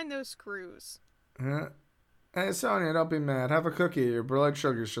gonna find those screws? Yeah. Hey, Sonia, don't be mad. Have a cookie. Your blood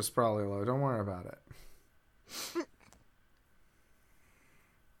sugar's just probably low. Don't worry about it.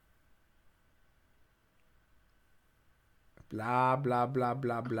 Blah, blah, blah,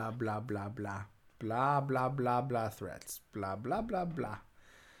 blah, blah, blah, blah, blah. Blah, blah, blah, blah, threats. Blah, blah, blah, blah.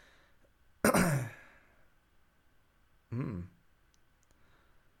 Hey,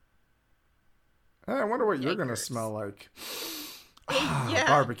 I wonder what you're going to smell like. Yeah.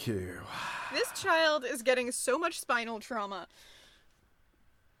 Barbecue. This child is getting so much spinal trauma.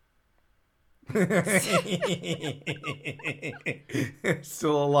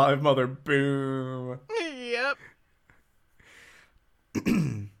 Still alive, mother. Boom. Yep.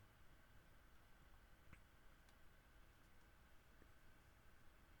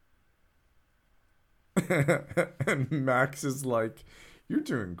 And Max is like, you're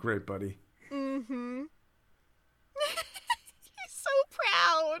doing great, buddy. Mm-hmm. He's so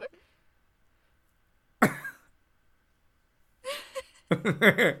proud.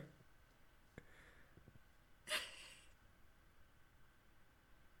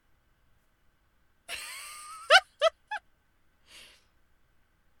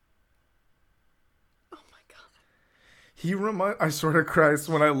 I swear to Christ,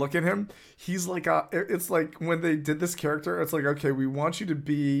 when I look at him, he's like it's like when they did this character, it's like, okay, we want you to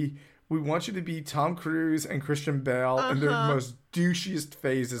be Tom Cruise and Christian Bale in their most douchiest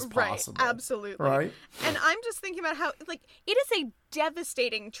phases possible. Right, absolutely. Right? And I'm just thinking about how, like, it is a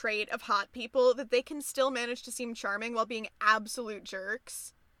devastating trait of hot people that they can still manage to seem charming while being absolute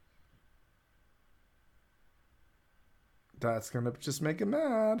jerks. That's gonna just make him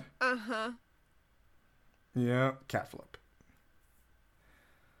mad. Uh-huh. Yeah, cat flip.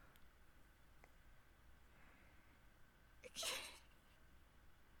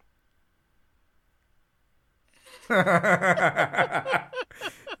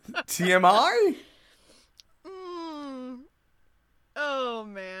 TMI? Oh,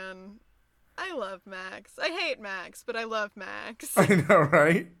 man. I love Max. I hate Max, but I love Max. I know,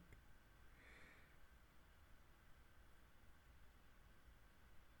 right?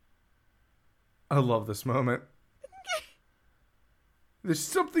 I love this moment. There's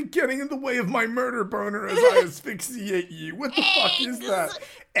something getting in the way of my murder boner as I asphyxiate you. What the fuck is that?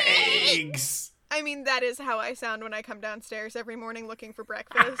 Eggs! I mean, that is how I sound when I come downstairs every morning looking for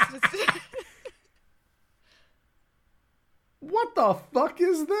breakfast. What the fuck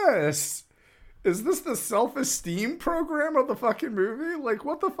is this? Is this the self-esteem program of the fucking movie? Like,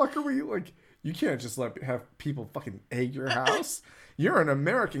 what the fuck are we, like, You can't just have people fucking egg your house. You're an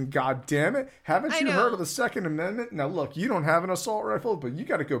American, goddammit. Haven't you heard of the Second Amendment? Now, look, you don't have an assault rifle, but you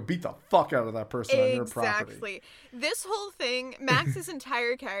got to go beat the fuck out of that person on your property. Exactly. This whole thing, Max's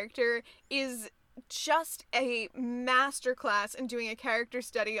entire character is just a masterclass in doing a character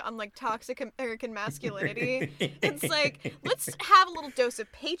study on like toxic American masculinity. It's like, let's have a little dose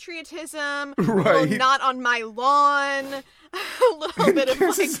of patriotism, a little not on my lawn, a little bit of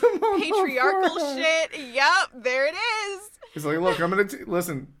like patriarchal shit. Yep, there it is. He's like, look, I'm gonna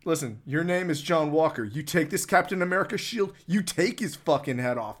listen. Your name is John Walker. You take this Captain America shield. You take his fucking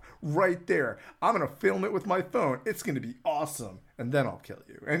head off right there. I'm gonna film it with my phone. It's gonna be awesome, and then I'll kill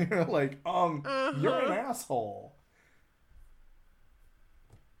you. And you're like, you're an asshole.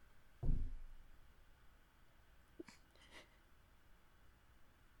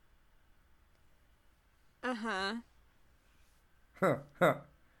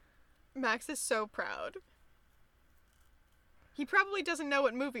 Max is so proud. He probably doesn't know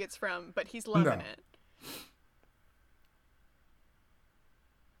what movie it's from, but he's loving it.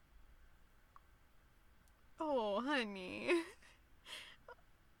 Oh, honey.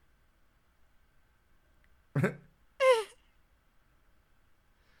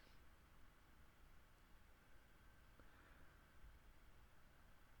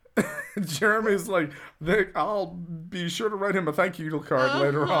 Jeremy's like, I'll be sure to write him a thank you card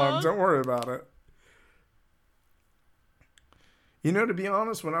later on. Don't worry about it. You know, to be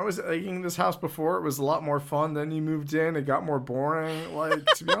honest, when I was egging this house before, it was a lot more fun. Then you moved in, it got more boring. Like,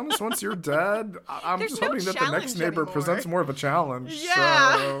 to be honest, once you're dead, I'm just hoping that the next neighbor presents more of a challenge.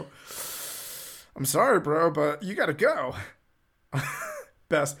 Yeah. So, I'm sorry, bro, but you gotta go.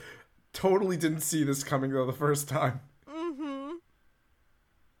 Best. Totally didn't see this coming, though, the first time. Mm-hmm.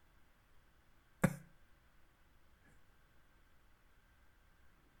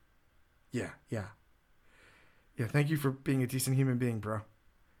 Yeah. Yeah, thank you for being a decent human being, bro.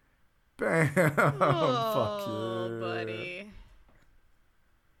 Bam! Fuck you. Buddy.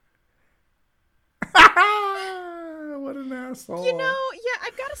 What an asshole. You know, yeah,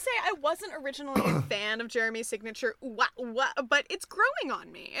 I've got to say, I wasn't originally a fan of Jeremy's signature, but it's growing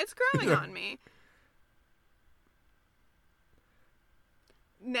on me. It's growing on me.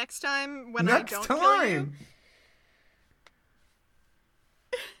 Next time, when I don't kill you...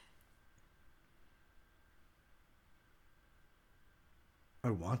 I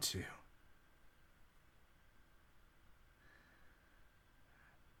want to.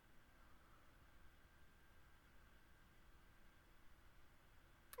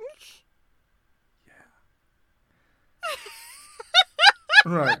 Yeah.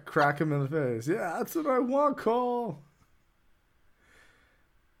 Right, crack him in the face. Yeah, that's what I want, Cole.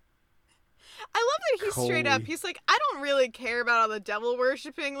 I love that he's straight up. He's like, I don't really care about all the devil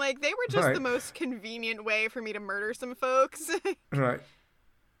worshipping. Like, they were just the most convenient way for me to murder some folks. Right.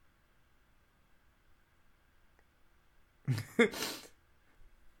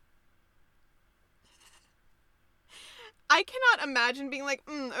 I cannot imagine being like,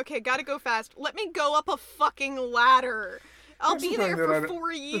 okay, gotta go fast. Let me go up a fucking ladder. I'll be there for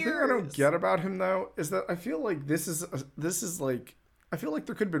 4 years. The thing I don't get about him, though, is that I feel like this is like, I feel like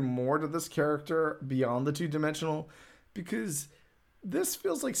there could have been more to this character beyond the two-dimensional, because this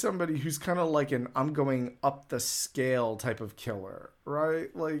feels like somebody who's kind of like an I'm going up the scale type of killer,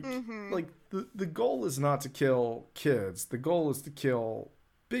 right? Like, like the goal is not to kill kids. The goal is to kill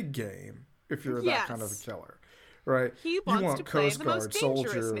big game if you're that kind of a killer, right? He wants you want to play Coast the Guard, most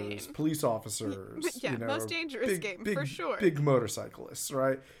dangerous soldiers, game. police officers, yeah, most dangerous game, for sure. Big motorcyclists,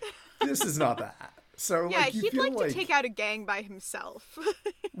 right? This is not that. So, yeah, like, he'd like to take out a gang by himself.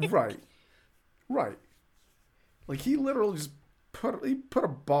 Right. Like, he literally just put a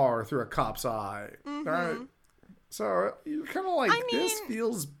bar through a cop's eye. All right. So you're kind of like, this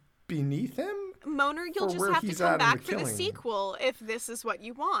feels beneath him. Moner, you'll just have to come back for the sequel if this is what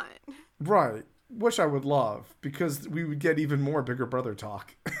you want. Right. Which I would love, because we would get even more Bigger Brother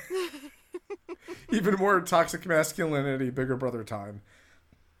talk. Even more toxic masculinity, Bigger Brother time.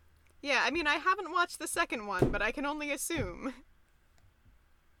 Yeah, I mean, I haven't watched the second one, but I can only assume.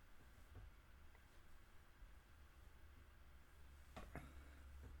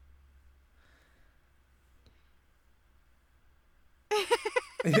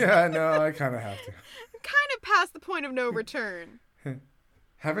 Yeah, no, I kind of have to. Kind of past the point of no return.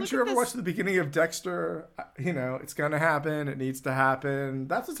 Haven't you ever watched the beginning of Dexter? You know, it's going to happen. It needs to happen.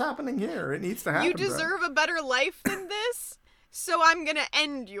 That's what's happening here. It needs to happen. You deserve a better life than this, so I'm going to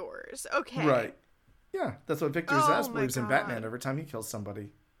end yours. Okay. Right. Yeah, that's what Victor Zsasz believes in Batman every time he kills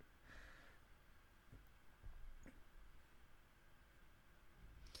somebody.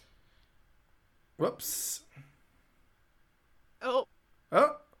 Whoops. Oh.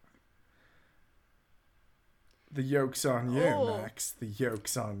 Oh. The yoke's on you, Oh. Max. The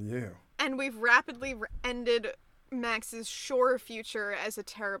yoke's on you. And we've rapidly ended Max's sure future as a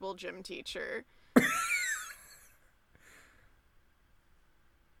terrible gym teacher.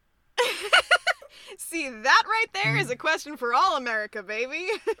 See, that right there is a question for all America, baby.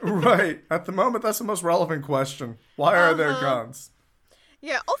 Right. At the moment, that's the most relevant question. Why are there guns?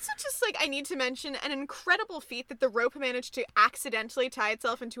 Yeah, also just, I need to mention an incredible feat that the rope managed to accidentally tie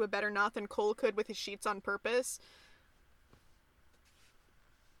itself into a better knot than Cole could with his sheets on purpose.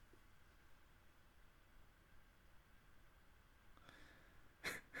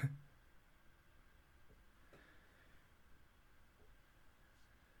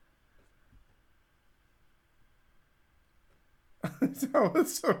 That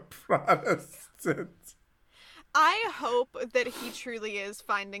was so Protestant. I hope that he truly is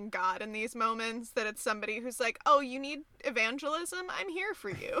finding God in these moments, that it's somebody who's like, oh, you need evangelism? I'm here for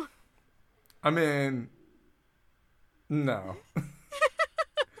you. I mean, no.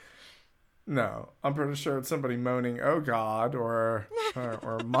 No. I'm pretty sure it's somebody moaning, oh God, or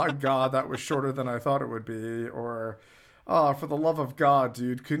my God, that was shorter than I thought it would be, or, oh, for the love of God,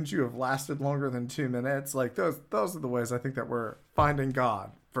 dude, couldn't you have lasted longer than 2 minutes? Like, those are the ways I think that we're finding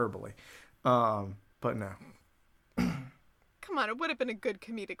God verbally. But no. Come on, it would have been a good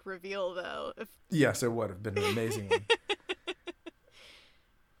comedic reveal, though. Yes, it would have been an amazing one.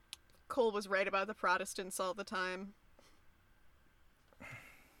 Cole was right about the Protestants all the time.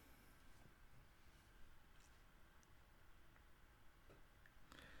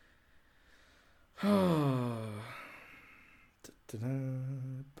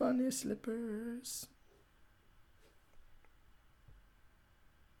 Bunny slippers.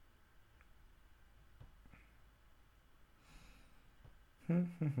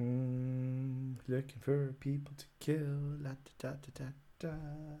 Looking for people to kill. La da da da da da.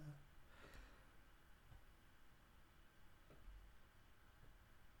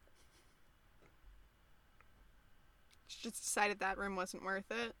 She just decided that room wasn't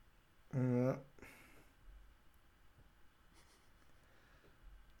worth it. Yeah.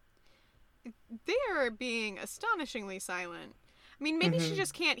 They are being astonishingly silent. I mean, maybe she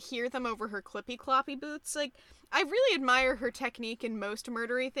just can't hear them over her clippy-cloppy boots. Like, I really admire her technique in most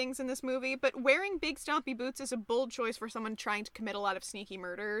murdery things in this movie, but wearing big stompy boots is a bold choice for someone trying to commit a lot of sneaky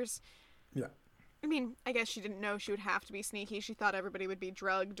murders. Yeah. I mean, I guess she didn't know she would have to be sneaky. She thought everybody would be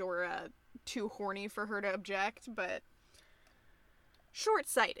drugged or too horny for her to object, but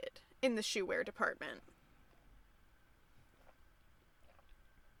short-sighted in the shoe-wear department.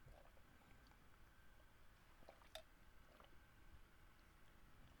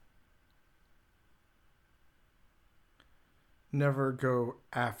 Never go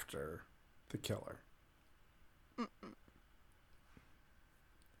after the killer. Mm-mm.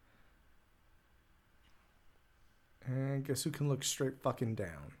 And guess who can look straight fucking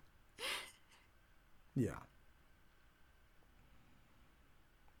down? Yeah.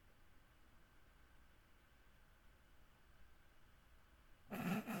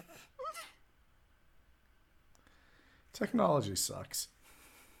 Technology sucks.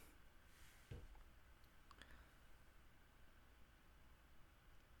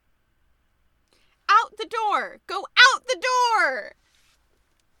 Out the door! Go out the door!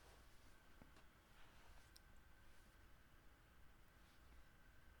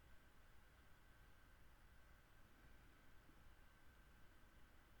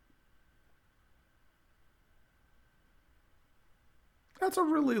 That's a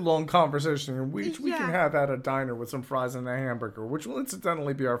really long conversation, which we Yeah. can have at a diner with some fries and a hamburger, which will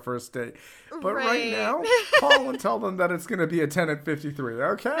incidentally be our first date. But right Right. now, call and tell them that it's going to be a 10 at 53,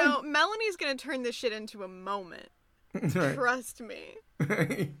 okay? No, Melanie's gonna turn this shit into a moment. Right. Trust me.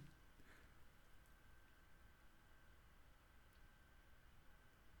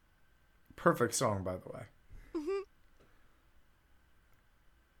 Perfect song, by the way.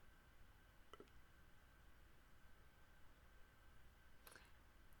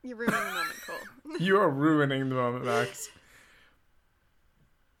 You're ruining the moment, Cole. You are ruining the moment, Max.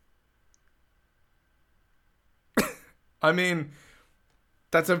 I mean,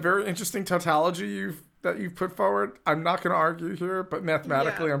 that's a very interesting tautology that you've put forward. I'm not going to argue here, but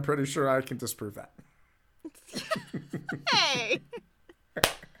mathematically, Yeah. I'm pretty sure I can disprove that. Hey!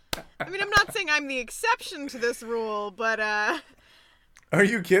 I mean, I'm not saying I'm the exception to this rule, but, Are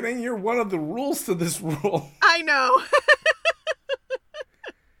you kidding? You're one of the rules to this rule. I know.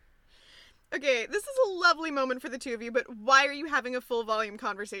 Okay, this is a lovely moment for the two of you, but why are you having a full volume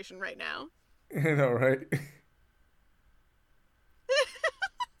conversation right now? You know, right?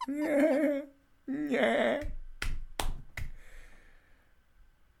 Yeah. Yeah.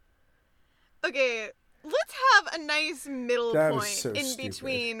 Okay, let's have a nice middle That is point so in stupid.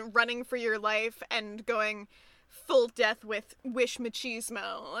 between running for your life and going full death with wish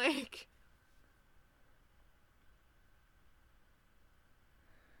machismo. Like,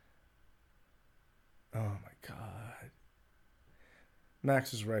 oh my god.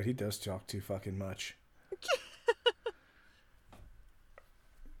 Max is right. He does talk too fucking much.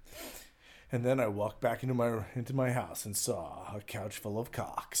 And then I walked back into my house and saw a couch full of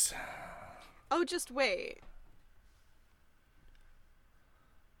cocks. oh, just wait.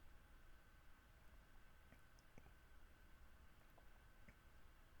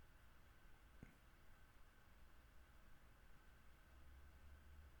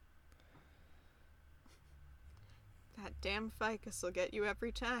 That damn ficus will get you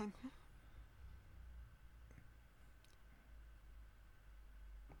every time.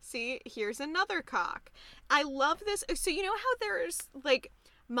 See, here's another cock. I love this. So you know how there's, like,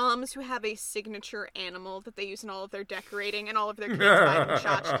 moms who have a signature animal that they use in all of their decorating, and all of their kids buy them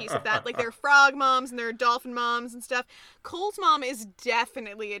tchotchkes of that. Like, they're frog moms and they're dolphin moms and stuff. Cole's mom is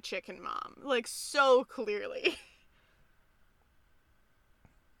definitely a chicken mom. Like, so clearly.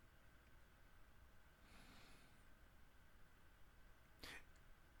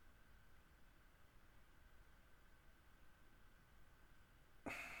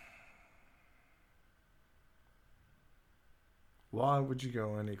 Why would you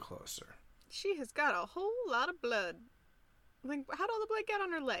go any closer? She has got a whole lot of blood. Like, how'd all the blood get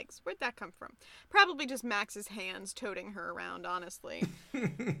on her legs? Where'd that come from? Probably just Max's hands toting her around, honestly.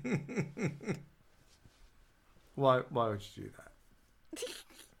 Why would you do that?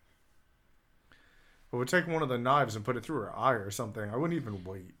 I would take one of the knives and put it through her eye or something. I wouldn't even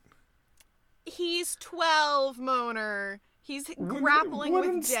wait. He's 12, Moner. He's grappling with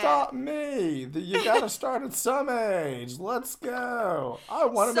Wouldn't death. stop me. You gotta start at some age. Let's go. I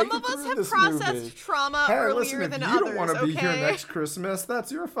want to make it through this movie. Some of us have processed trauma earlier listen, if than you others, don't want to be here okay? next Christmas,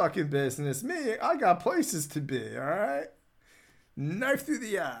 that's your fucking business. Me, I got places to be, all right? Knife through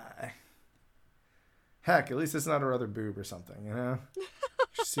the eye. Heck, at least it's not her other boob or something, you know?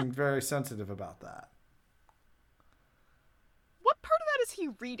 She seemed very sensitive about that. What part of that is he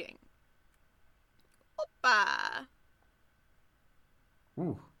reading? Oppa.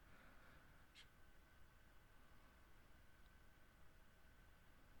 Ooh.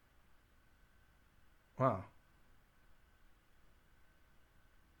 Wow.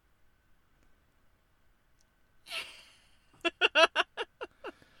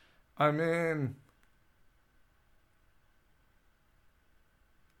 I mean,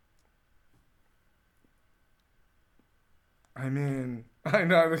 I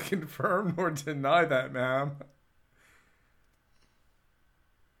neither confirm nor deny that, ma'am.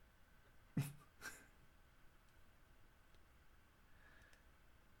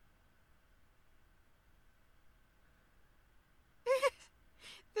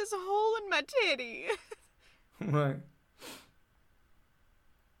 There's a hole in my titty. Right.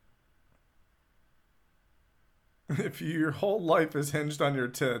 If your whole life is hinged on your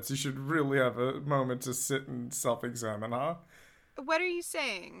tits, you should really have a moment to sit and self-examine, huh? What are you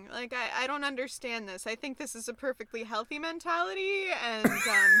saying? Like, I don't understand this. I think this is a perfectly healthy mentality, and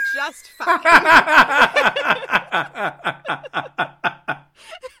just fine.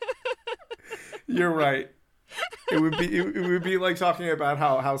 You're right. It would be like talking about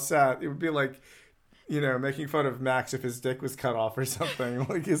how sad. It would be like, you know, making fun of Max if his dick was cut off or something,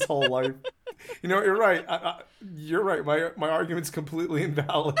 like his whole life. You know, you're right. You're right. My argument's completely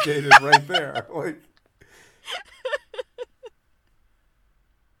invalidated right there. Like,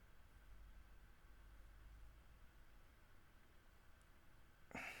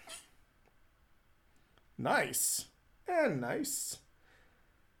 nice. And nice.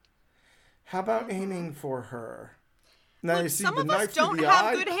 How about aiming for her? Now Look, you see some the of us knife don't through the have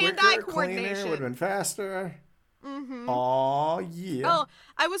eye, good quicker, hand-eye cleaner, coordination. would have been faster. Mm-hmm. Aw, yeah. Oh,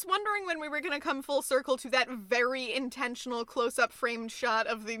 I was wondering when we were going to come full circle to that very intentional close-up framed shot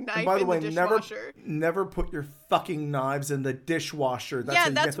of the knife And by the in way, the dishwasher. never put your fucking knives in the dishwasher. That's how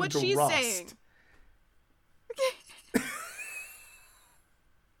you that's get them what to she's rust. saying.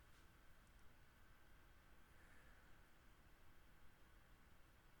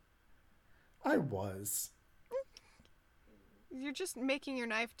 I was. You're just making your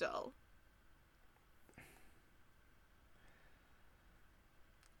knife dull.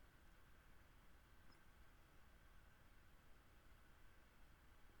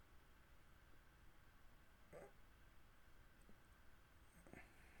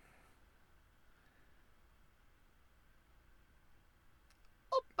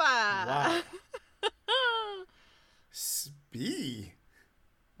 Oppa! Wow.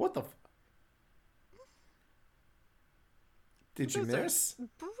 What the? Did you miss?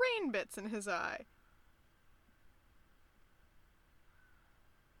 Brain bits in his eye.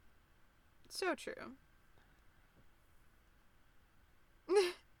 So true.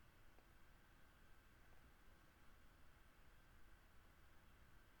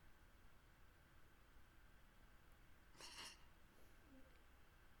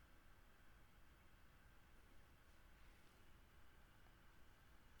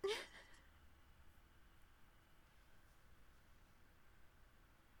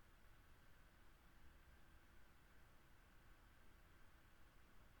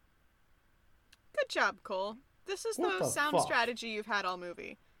 Good job, Cole. This is the most sound strategy you've had all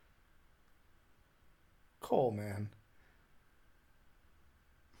movie. Cole, man.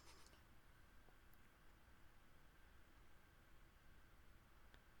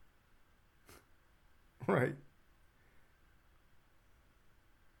 Right.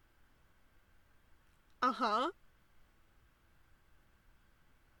 Uh-huh.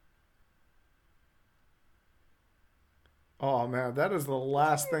 Oh, man, that is the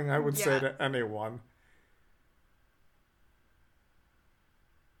last thing I would say to anyone.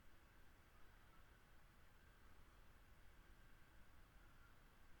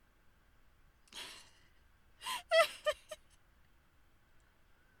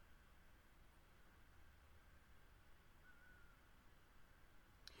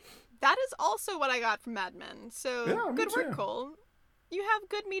 That is also what I got from Mad Men. So, yeah, good work, Cole. You have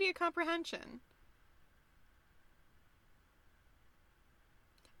good media comprehension.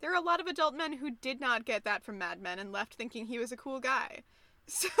 There are a lot of adult men who did not get that from Mad Men and left thinking he was a cool guy.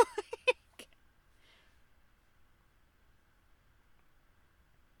 So, like...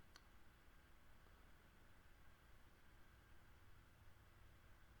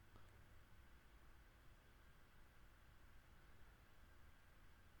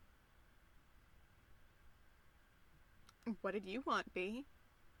 What did you want, B?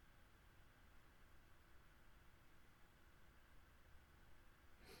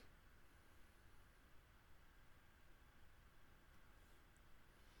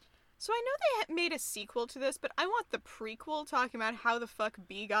 So I know they made a sequel to this, but I want the prequel talking about how the fuck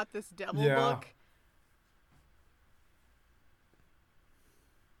B got this devil book.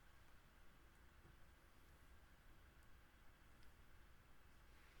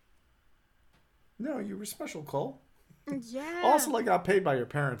 No, you were special, Cole. Yeah. Also, I got paid by your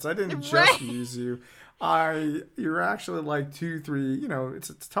parents. I didn't just use you. You're actually like 2, 3. You know,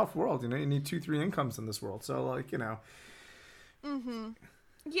 it's a tough world. You know, you need 2, 3 incomes in this world. So, like, you know. Mm-hmm.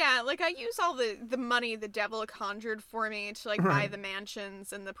 Yeah, like, I use all the money the devil conjured for me to, like, buy the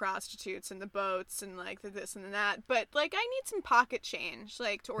mansions and the prostitutes and the boats and, like, the this and the that. But, like, I need some pocket change,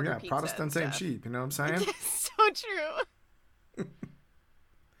 like, to order pizza. Yeah, Protestants ain't cheap. You know what I'm saying? So true.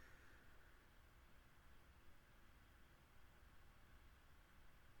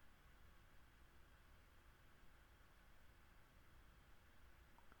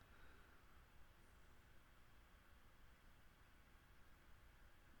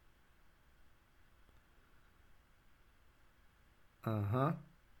 Uh-huh. I'm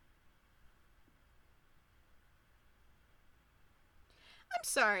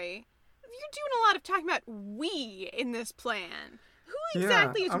sorry. You're doing a lot of talking about we in this plan. Who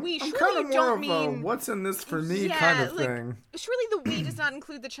exactly is we? I'm Surely kind of you more don't of mean... a what's in this for me kind of thing. Surely the we does not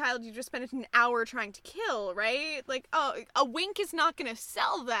include the child you just spent an hour trying to kill, right? Like, oh, a wink is not going to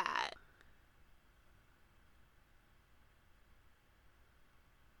sell that.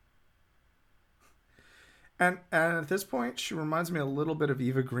 And at this point, she reminds me a little bit of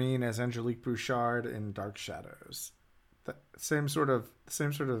Eva Green as Angelique Bouchard in Dark Shadows. The same sort of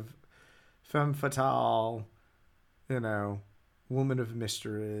femme fatale, you know, woman of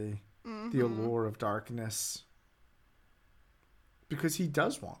mystery, the allure of darkness. Because he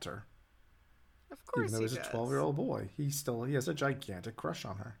does want her. Of course, even though he's a 12-year-old boy, he has a gigantic crush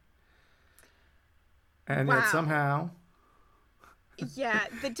on her. And yet somehow. Yeah,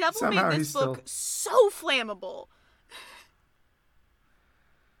 the devil made this book so flammable.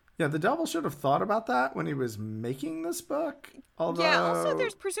 Yeah, the devil should have thought about that when he was making this book. Although... Yeah, also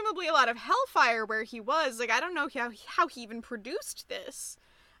there's presumably a lot of hellfire where he was. Like, I don't know how he even produced this.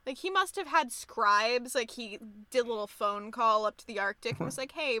 Like, he must have had scribes. Like, he did a little phone call up to the Arctic and was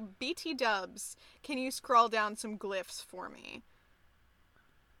like, hey, BT Dubs, can you scroll down some glyphs for me?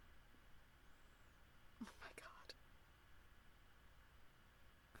 Oh, my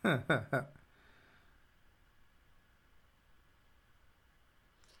God.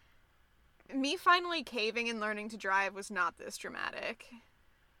 Me finally caving and learning to drive was not this dramatic.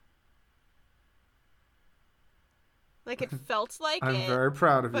 Like, it felt like I'm it. very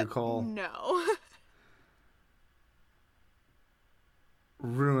proud of you, But Cole. no.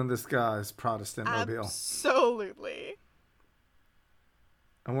 Ruin this guy's Protestant mobile. Absolutely.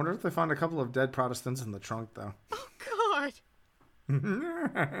 I wonder if they find a couple of dead Protestants in the trunk, though. Oh, God.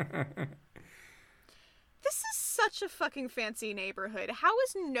 This is such a fucking fancy neighborhood. How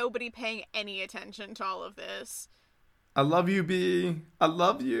is nobody paying any attention to all of this? I love you, B. I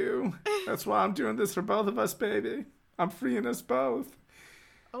love you. That's why I'm doing this for both of us, baby. I'm freeing us both.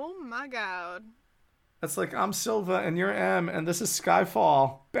 Oh my God. It's like I'm Silva and you're M, and this is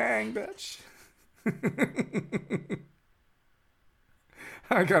Skyfall. Bang, bitch.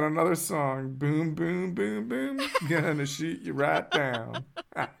 I got another song. Boom, boom, boom, boom. Gonna shoot you right down.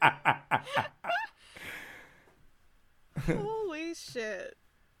 Holy shit.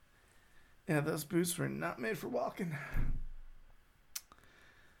 Yeah, those boots were not made for walking.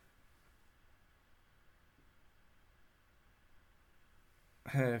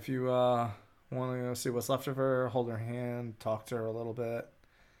 Hey, if you want to go see what's left of her, hold her hand, talk to her a little bit.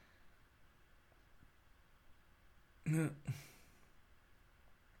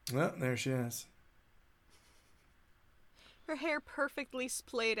 Well, there she is. Her hair perfectly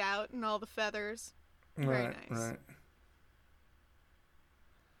splayed out and all the feathers. Very nice. Right.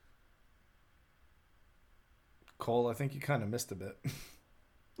 Cole, I think you kind of missed a bit.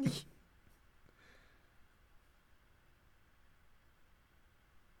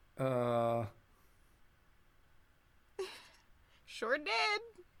 Sure did.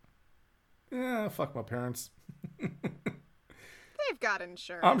 Yeah, fuck my parents. They've got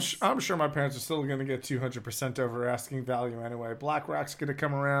insurance. I'm sure my parents are still going to get 200% over asking value anyway. BlackRock's going to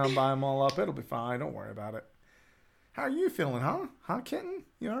come around, buy them all up. It'll be fine. Don't worry about it. How are you feeling, huh? Huh, kitten?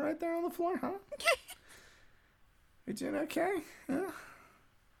 You all right there on the floor, huh? You doing okay? Yeah.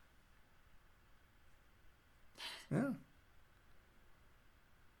 Yeah.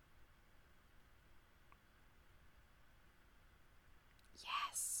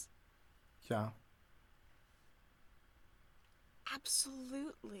 Yes. Yeah.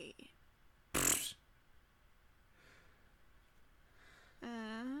 Absolutely.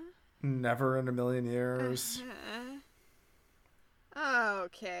 Never in a million years.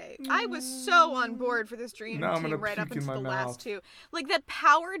 Okay. I was so on board for this dream team right up into the last two. Like, that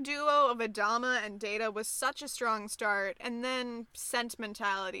power duo of Adama and Data was such a strong start, and then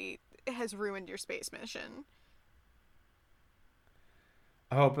sentimentality has ruined your space mission.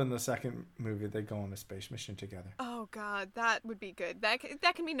 I hope in the second movie they go on a space mission together. Oh, God, that would be good. That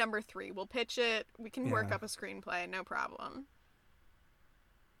can be number 3. We'll pitch it. We can work up a screenplay, no problem.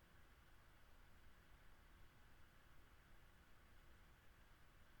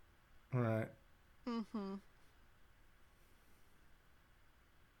 Right. Mm-hmm.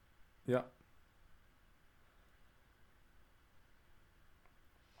 Yeah.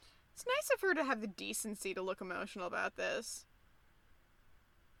 It's nice of her to have the decency to look emotional about this.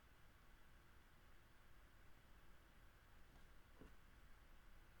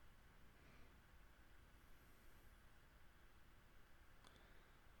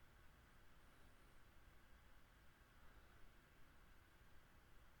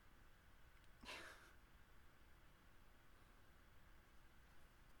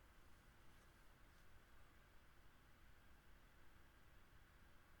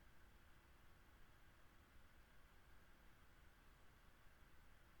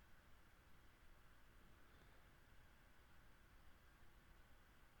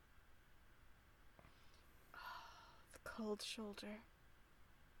 Cold shoulder.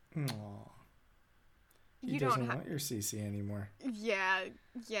 Aww. He You doesn't don't want your CC anymore. Yeah,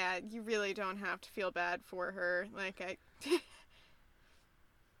 you really don't have to feel bad for her. Like,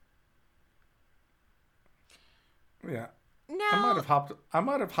 Yeah. No. I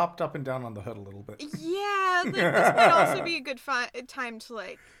might have hopped up and down on the hood a little bit. Yeah, like, this might also be a good time to,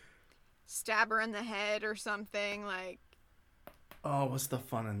 like, stab her in the head or something, like. Oh, what's the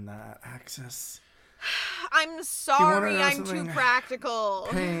fun in that? Access. I'm sorry, I'm too practical.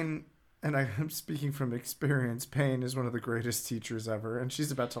 Pain, and I'm speaking from experience, Pain is one of the greatest teachers ever, and she's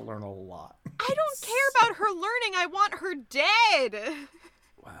about to learn a lot. I don't care about her learning, I want her dead.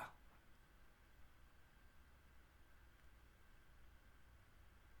 Wow.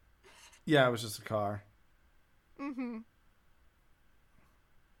 Yeah, it was just a car. Mm-hmm.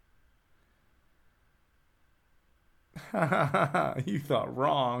 You thought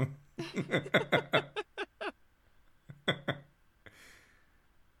wrong.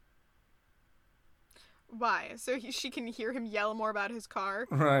 Why? So she can hear him yell more about his car?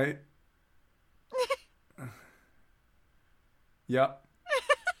 Right. Yep.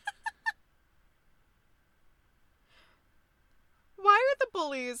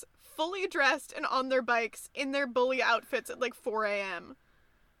 bullies fully dressed and on their bikes in their bully outfits at like 4 a.m.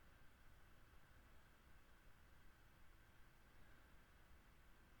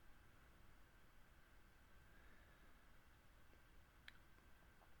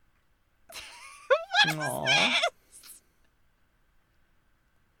 What Aww. is this?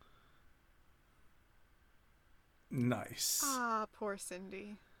 Nice. Ah, poor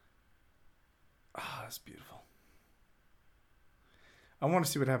Cindy. Ah, that's beautiful. I want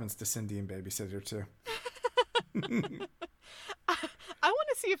to see what happens to Cindy and Babysitter too. I want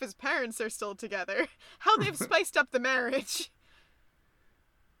to see if his parents are still together. How they've spiced up the marriage.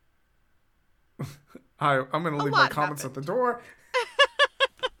 I'm going to leave my comments happened. at the door.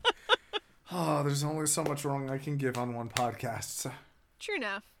 Oh, there's only so much wrong I can give on one podcast. So. True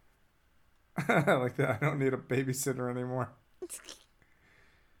enough. Like that. I don't need a babysitter anymore.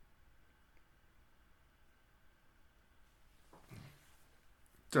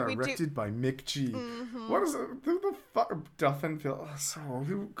 Directed by Mick G. Mm-hmm. What is it? Who the fuck? Duffinville.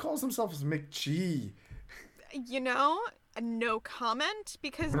 Who calls himself as Mick G? You know, no comment,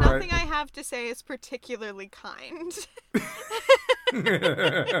 because Right. nothing I have to say is particularly kind. Though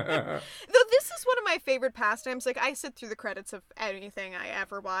this is one of my favorite pastimes. Like, I sit through the credits of anything I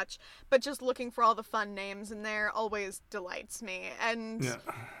ever watch, but just looking for all the fun names in there always delights me. And Yeah.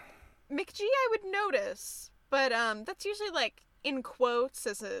 Mick G I would notice, but that's usually like in quotes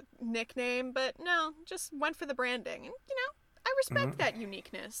as a nickname, but no, just went for the branding. And, you know, I respect that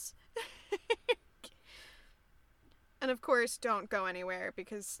uniqueness. And of course, don't go anywhere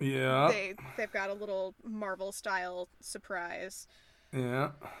because they've got a little Marvel-style surprise.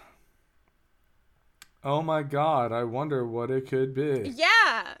 Yeah. Oh my god, I wonder what it could be.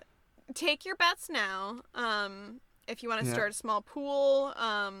 Yeah! Take your bets now. If you want to start a small pool,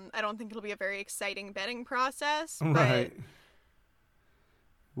 I don't think it'll be a very exciting betting process. But... Right.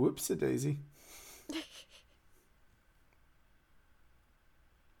 Whoops-a-daisy.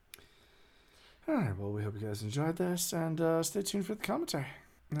 Alright, well, we hope you guys enjoyed this, and stay tuned for the commentary.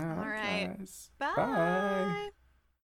 All right. guys. Bye. Bye.